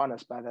 if I'm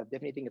honest, but I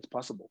definitely think it's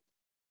possible.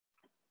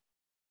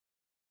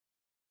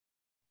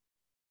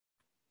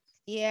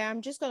 Yeah,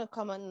 I'm just going to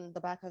comment on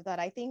the back of that.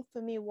 I think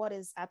for me, what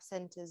is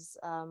absent is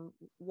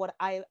what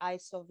I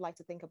sort of like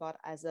to think about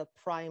as a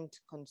primed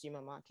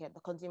consumer market. The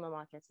consumer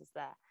market is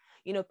there.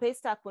 You know,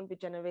 Paystack won't be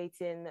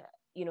generating,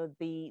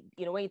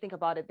 when you think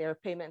about it, they're a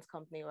payments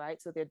company, right?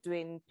 So they're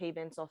doing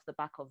payments off the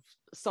back of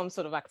some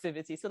sort of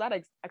activity. So that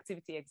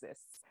activity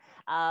exists.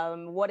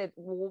 What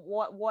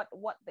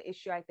the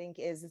issue I think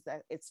is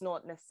that it's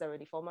not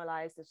necessarily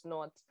formalized. It's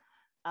not.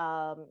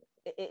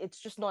 It's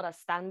just not as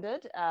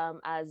standard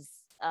as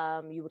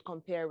you would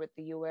compare with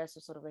the US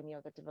or sort of any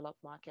other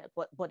developed market,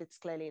 but it's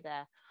clearly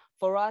there.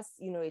 For us,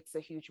 it's a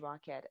huge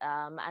market.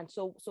 And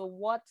so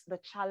what the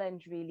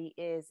challenge really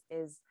is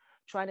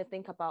trying to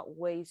think about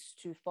ways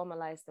to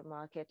formalize the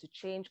market, to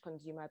change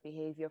consumer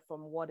behavior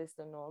from what is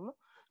the norm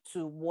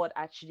to what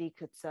actually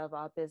could serve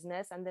our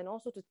business. And then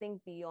also to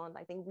think beyond.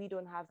 I think we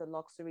don't have the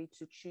luxury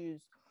to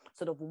choose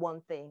sort of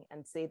one thing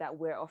and say that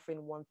we're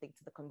offering one thing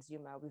to the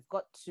consumer. We've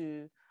got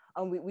to,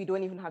 and we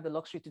don't even have the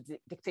luxury to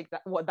dictate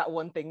what that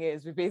one thing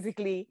is. We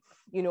basically,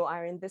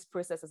 are in this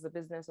process as a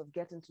business of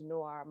getting to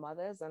know our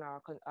mothers and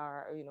our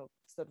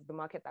sort of the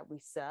market that we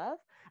serve,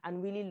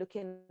 and really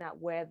looking at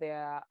where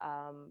they're,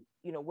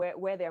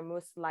 where they're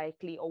most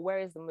likely, or where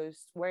is the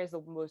most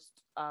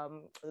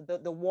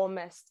the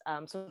warmest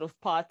sort of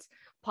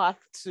path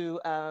to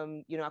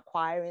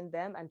acquiring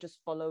them, and just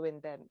following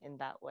them in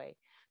that way.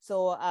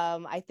 So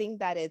I think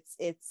that it's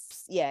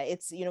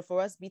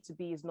for us,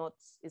 B2B is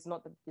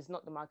not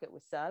the market we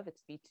serve.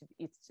 It's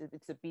B2B,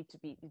 it's a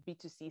B2B,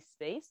 B2C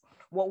space.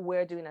 What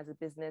we're doing as a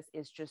business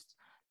is just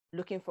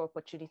looking for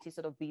opportunities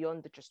sort of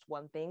beyond the just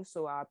one thing.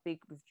 So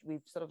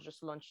we've sort of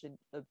just launched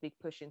a big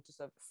push into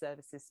sort of the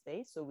services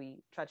space. So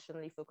we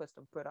traditionally focused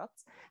on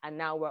products, and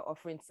now we're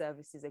offering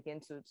services again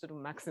to sort of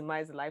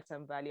maximize the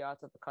lifetime value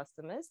out of the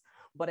customers.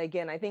 But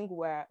again, I think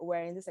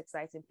we're in this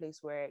exciting place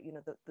where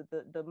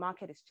the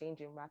market is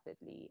changing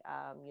rapidly.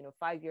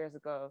 5 years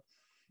ago,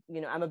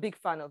 I'm a big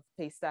fan of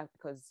Paystack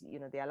because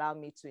they allow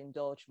me to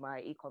indulge my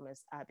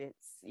e-commerce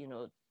habits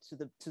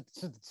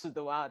to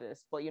the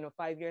wildest. But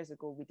 5 years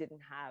ago, we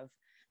didn't have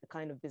the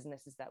kind of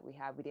businesses that we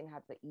have. We didn't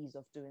have the ease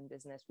of doing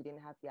business. We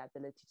didn't have the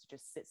ability to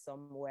just sit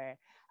somewhere.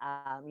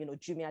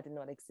 Jumia did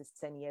not exist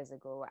 10 years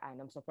ago, and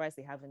I'm surprised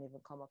they haven't even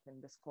come up in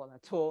this call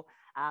at all.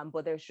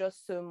 But there's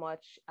just so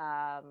much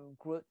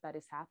growth that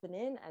is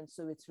happening, and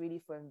so it's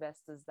really for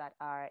investors that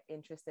are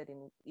interested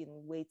in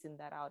waiting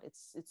that out.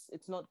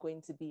 It's not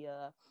going to be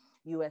a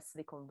US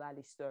Silicon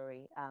Valley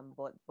story,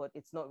 but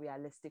it's not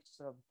realistic to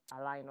sort of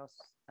align us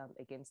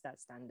against that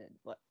standard.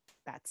 But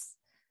that's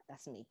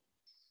me.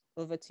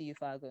 Over to you,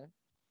 Falgu.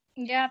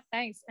 Yeah,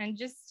 thanks. And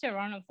just to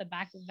run off the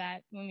back of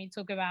that, when we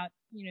talk about,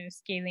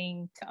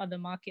 scaling to other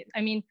markets,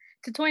 I mean,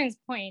 to Toyin's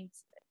point,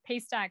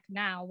 Paystack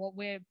now, what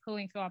we're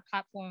pulling through our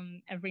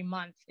platform every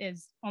month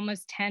is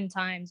almost 10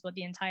 times what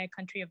the entire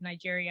country of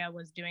Nigeria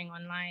was doing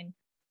online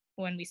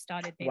when we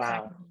started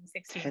Paystack in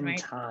 2016, 10 right?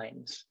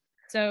 times.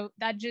 So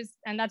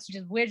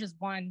we're just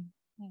one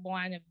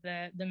of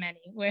the many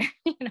where,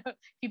 if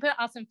you put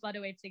us and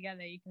Flutterwave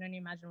together, you can only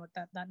imagine what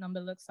that number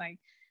looks like.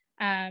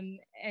 And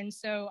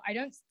so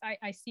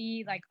I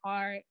see like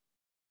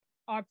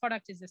our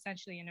product is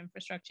essentially an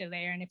infrastructure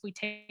layer. And if we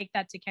take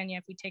that to Kenya,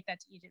 if we take that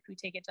to Egypt, we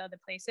take it to other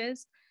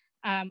places,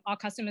 our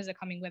customers are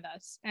coming with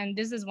us. And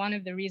this is one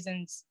of the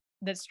reasons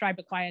that Stripe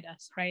acquired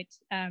us, right?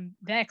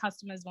 Their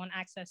customers want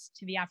access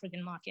to the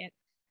African market.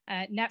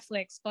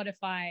 Netflix,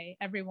 Spotify,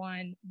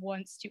 everyone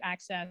wants to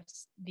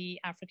access the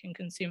African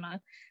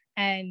consumer.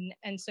 And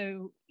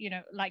so,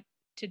 like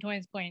to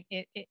Toyin's point,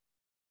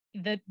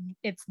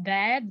 it's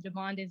there, the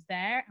demand is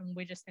there, and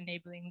we're just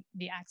enabling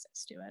the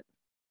access to it.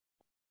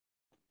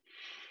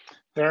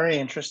 Very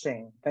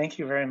interesting. Thank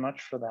you very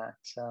much for that,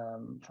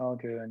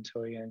 Falgu and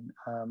Toyin.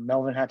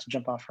 Melvin had to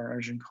jump off for an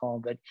urgent call,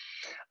 but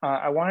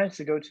I wanted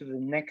to go to the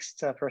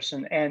next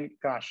person, and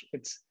gosh,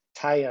 it's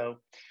Tayo.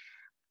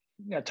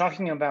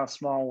 Talking about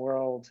small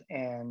world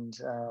and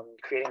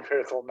creating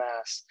critical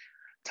mass.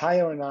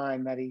 Tayo and I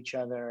met each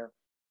other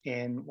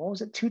in,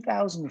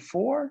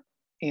 2004?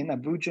 In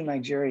Abuja,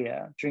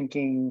 Nigeria,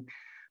 drinking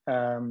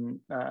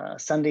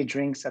Sunday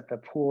drinks at the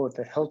pool at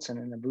the Hilton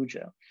in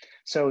Abuja.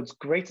 So it's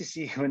great to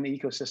see you in the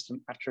ecosystem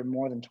after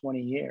more than 20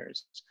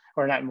 years,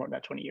 or not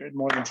 20 years,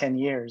 more than 10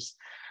 years.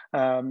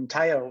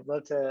 Tayo, I'd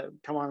love to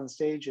come on the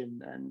stage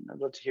and I'd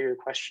love to hear your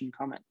question,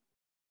 comment.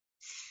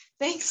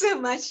 Thanks so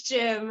much,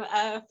 Jim,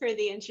 for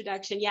the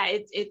introduction. Yeah,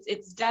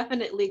 it's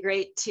definitely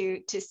great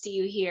to see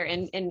you here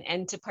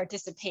and to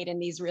participate in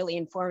these really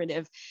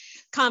informative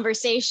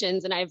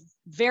conversations. And I've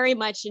very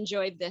much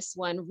enjoyed this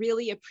one.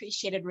 Really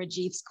appreciated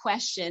Rajiv's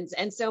questions.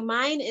 And so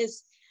mine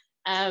is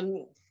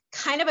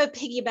kind of a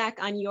piggyback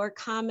on your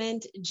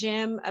comment,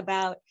 Jim,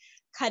 about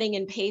cutting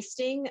and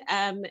pasting,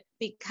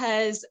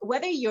 because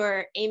whether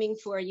you're aiming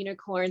for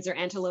unicorns or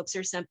antelopes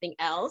or something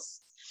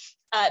else,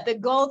 the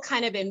goal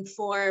kind of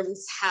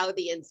informs how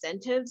the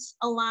incentives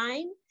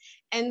align.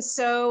 And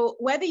so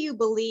whether you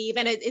believe,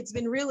 and it's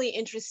been really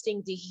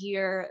interesting to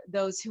hear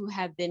those who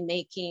have been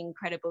making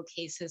credible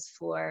cases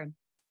for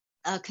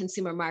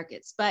consumer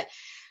markets, but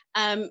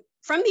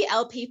from the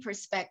LP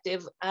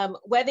perspective,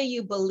 whether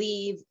you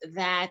believe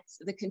that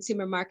the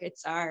consumer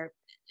markets are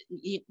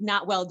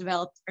not well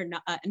developed or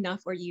not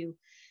enough, or you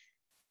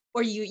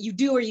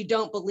do or you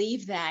don't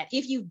believe that,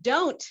 if you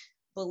don't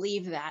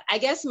believe that, I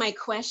guess my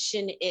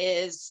question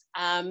is,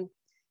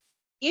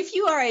 if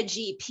you are a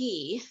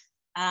GP,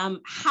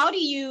 how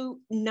do you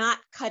not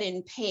cut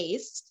and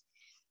paste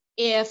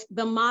if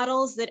the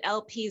models that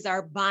LPs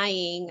are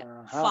buying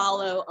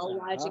follow a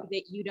logic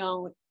that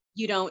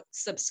you don't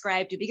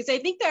subscribe to? Because I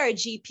think there are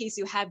GPs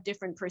who have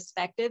different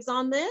perspectives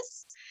on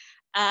this.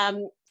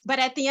 But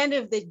at the end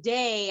of the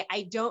day,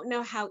 I don't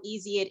know how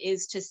easy it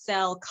is to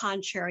sell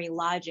contrary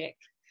logic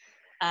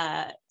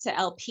to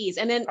LPs.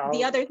 And then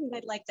the other thing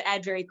I'd like to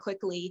add very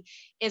quickly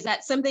is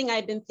that something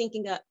I've been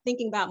thinking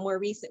about more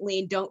recently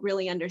and don't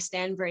really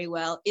understand very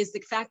well is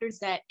the factors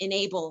that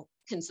enable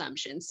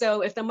consumption.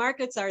 So if the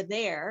markets are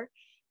there,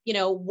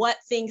 what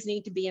things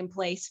need to be in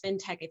place?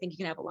 FinTech, I think you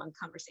can have a long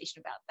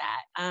conversation about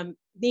that,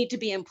 need to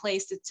be in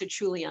place to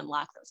truly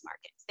unlock those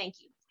markets.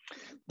 Thank you.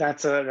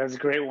 That's a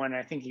great one.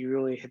 I think you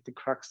really hit the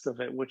crux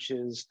of it, which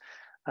is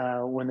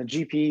when the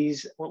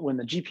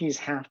GPs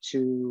have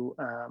to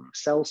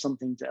sell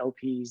something to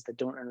LPs that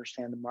don't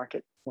understand the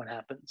market, what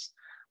happens?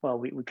 Well,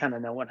 we kind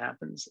of know what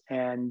happens.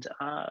 And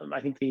I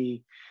think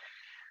the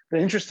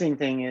interesting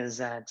thing is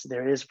that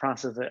there is a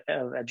process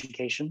of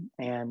education.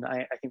 And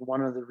I think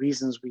one of the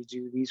reasons we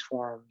do these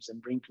forums and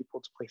bring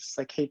people to places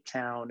like Cape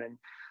Town and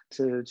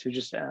to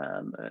just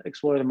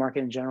explore the market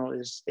in general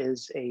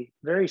is a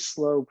very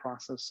slow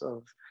process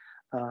of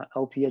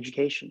LP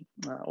education,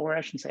 or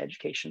I shouldn't say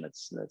education,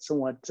 that's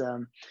somewhat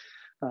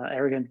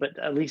arrogant, but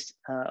at least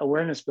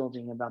awareness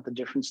building about the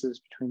differences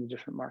between the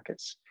different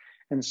markets.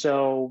 And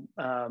so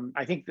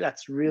I think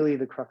that's really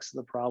the crux of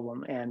the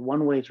problem. And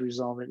one way to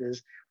resolve it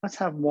is let's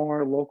have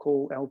more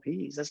local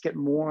LPs. Let's get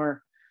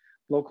more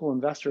local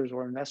investors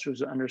or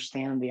investors who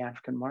understand the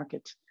African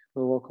market,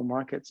 the local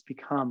markets,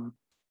 become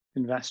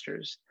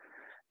investors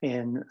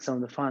in some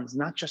of the funds,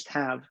 not just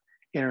have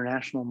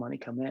international money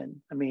come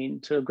in. I mean,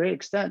 to a great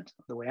extent,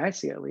 the way I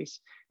see it at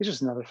least, it's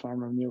just another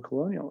form of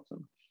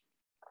neocolonialism.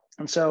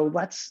 And so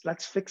let's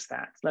fix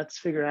that. Let's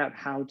figure out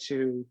how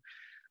to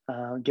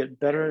get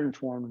better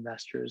informed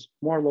investors,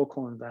 more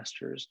local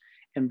investors,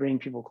 and bring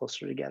people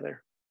closer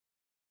together.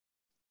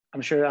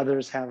 I'm sure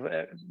others have,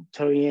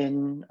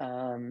 Toyin,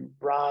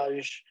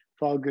 Raj,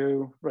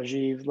 Falgu,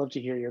 Rajiv, love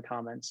to hear your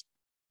comments.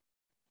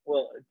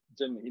 Well,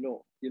 Jim,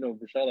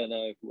 Vishal and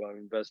I, who are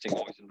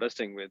always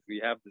investing with, we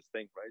have this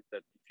thing, right?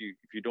 That if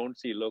you don't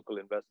see local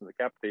investors in the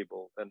cap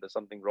table, then there's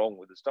something wrong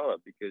with the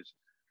startup, because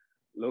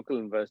local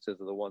investors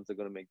are the ones that are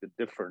going to make the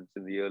difference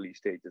in the early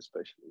stage,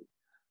 especially.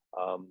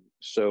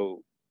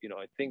 So,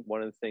 I think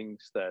one of the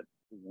things that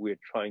we're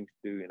trying to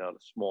do in a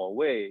small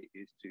way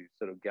is to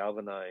sort of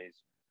galvanize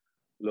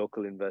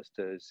local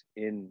investors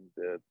in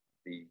the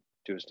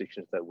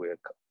jurisdictions that we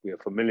are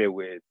familiar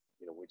with,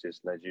 which is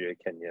Nigeria,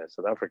 Kenya,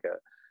 South Africa,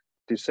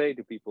 to say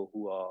to people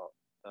who are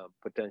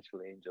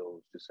potential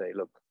angels, to say,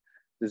 look,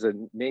 there's a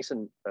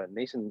nascent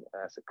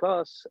asset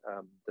class.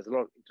 There's a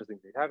lot of interesting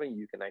things happening.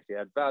 You can actually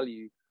add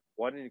value.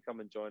 Why don't you come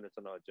and join us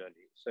on our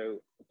journey? So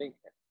I think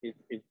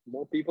if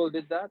more people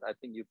did that, I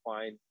think you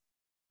find,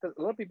 because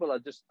a lot of people are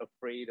just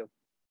afraid of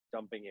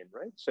jumping in,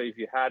 right? So if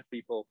you had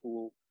people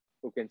who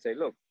can say,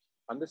 look,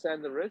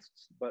 understand the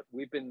risks, but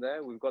we've been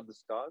there, we've got the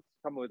scars,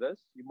 come with us.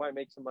 You might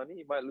make some money,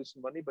 you might lose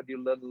some money, but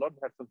you'll learn a lot and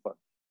have some fun.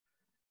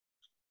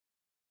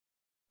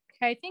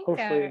 I think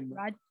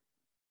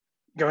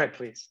Go ahead,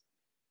 please.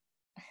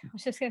 I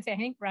was just going to say, I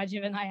think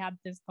Rajiv and I had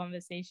this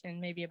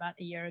conversation maybe about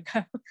a year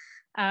ago.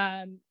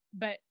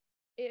 But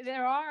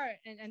there are,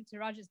 and to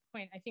Raj's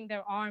point, I think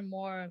there are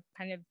more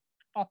kind of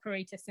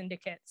operator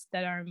syndicates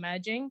that are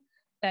emerging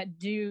that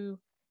do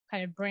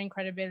kind of bring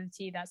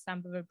credibility, that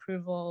stamp of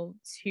approval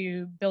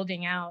to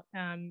building out,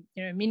 a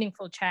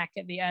meaningful check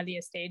at the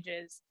earlier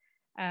stages.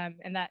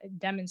 And that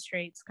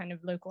demonstrates kind of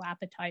local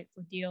appetite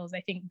for deals.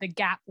 I think the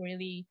gap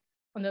really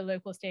on the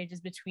local stage is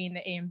between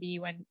the A and B,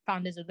 when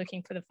founders are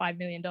looking for the $5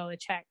 million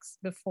checks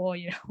before,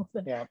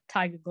 the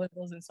Tiger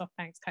Globals and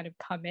SoftBanks kind of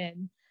come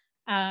in.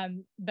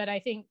 But I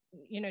think,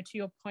 to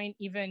your point,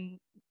 even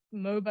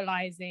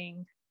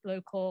mobilizing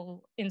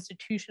local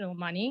institutional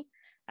money,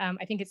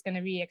 I think it's going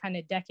to be a kind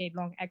of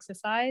decade-long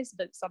exercise,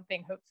 but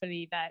something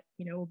hopefully that,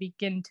 we'll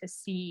begin to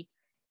see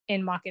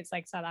in markets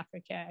like South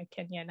Africa,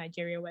 Kenya,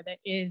 Nigeria, where there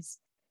is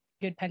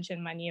good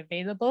pension money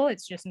available.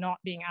 It's just not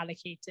being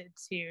allocated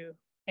to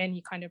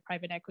any kind of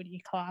private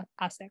equity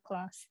asset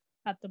class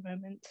at the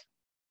moment.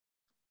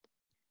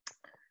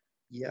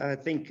 Yeah, I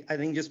think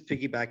just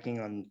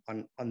piggybacking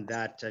on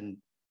that and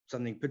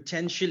something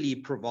potentially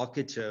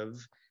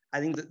provocative, I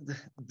think that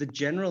the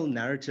general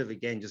narrative,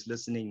 again, just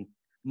listening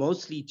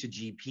mostly to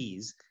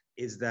GPs,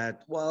 is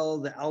that, well,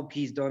 the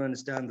LPs don't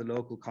understand the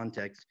local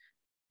context.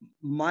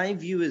 My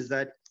view is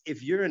that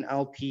if you're an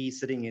LP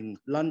sitting in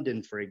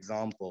London, for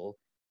example,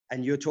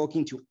 and you're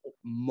talking to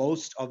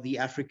most of the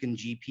African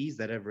GPs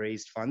that have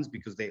raised funds,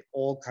 because they're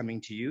all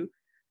coming to you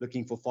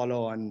looking for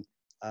follow-on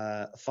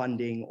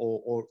funding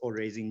or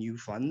raising new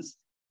funds,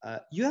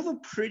 you have a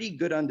pretty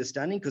good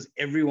understanding, because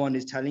everyone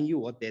is telling you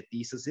what their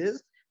thesis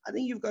is. I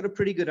think you've got a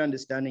pretty good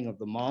understanding of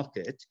the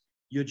market.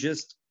 You're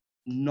just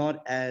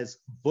not as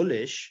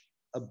bullish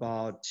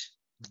about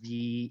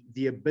the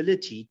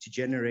ability to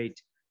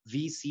generate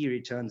VC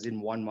returns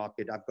in one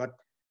market.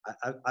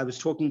 I was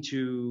talking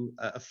to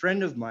a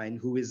friend of mine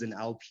who is an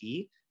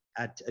LP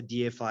at a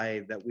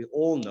DFI that we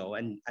all know,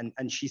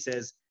 and she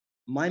says,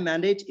 my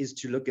mandate is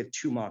to look at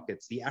two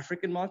markets, the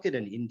African market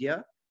and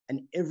India,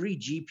 and every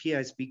GP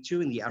I speak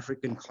to in the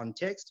African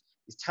context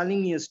is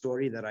telling me a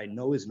story that I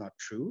know is not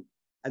true.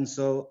 And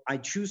so I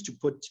choose to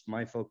put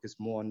my focus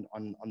more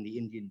on the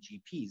Indian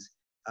GPs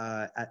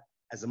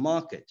as a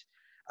market.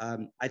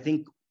 I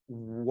think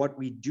what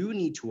we do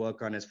need to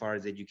work on as far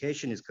as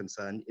education is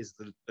concerned is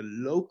the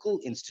local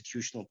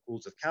institutional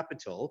pools of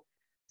capital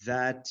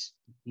that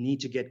need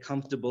to get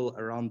comfortable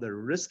around the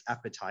risk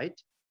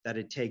appetite that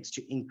it takes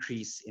to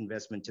increase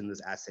investment in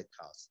this asset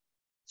class.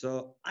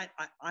 So I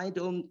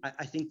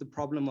think the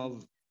problem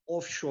of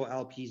offshore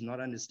LPs not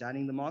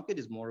understanding the market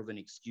is more of an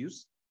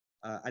excuse.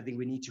 I think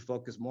we need to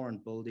focus more on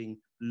building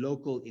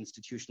local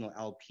institutional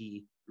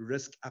LP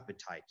risk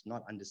appetite,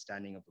 not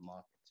understanding of the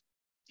market.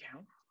 Yeah,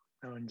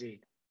 no,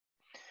 indeed.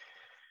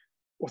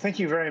 Well, thank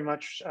you very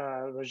much,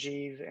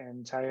 Rajiv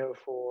and Tayo,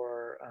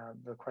 for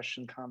the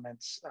question,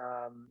 comments,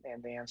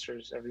 and the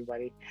answers,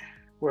 everybody.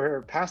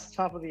 We're past the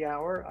top of the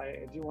hour.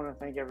 I do want to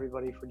thank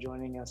everybody for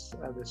joining us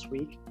this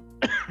week,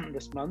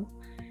 this month.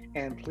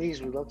 And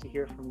please, we'd love to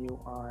hear from you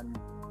on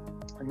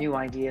new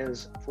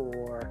ideas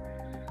for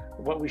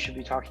what we should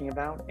be talking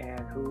about and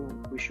who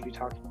we should be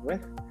talking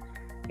with.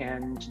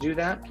 And to do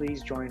that,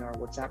 please join our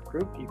WhatsApp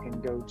group. You can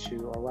go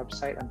to our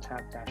website,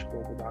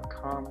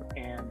 untap-global.com,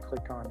 and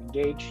click on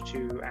Engage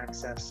to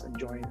access and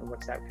join the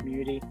WhatsApp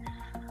community.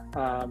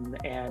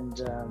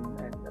 And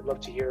I'd love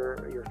to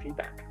hear your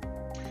feedback.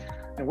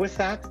 And with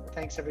that,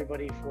 thanks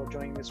everybody for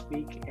joining this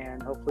week,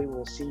 and hopefully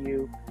we'll see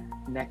you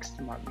next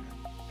month.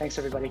 Thanks,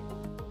 everybody.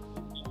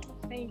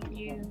 Thank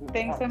you.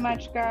 Thanks so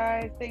much,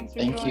 guys. Thanks for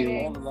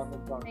joining.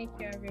 Thank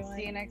you, everyone.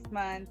 See you next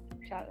month.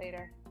 Chat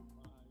later.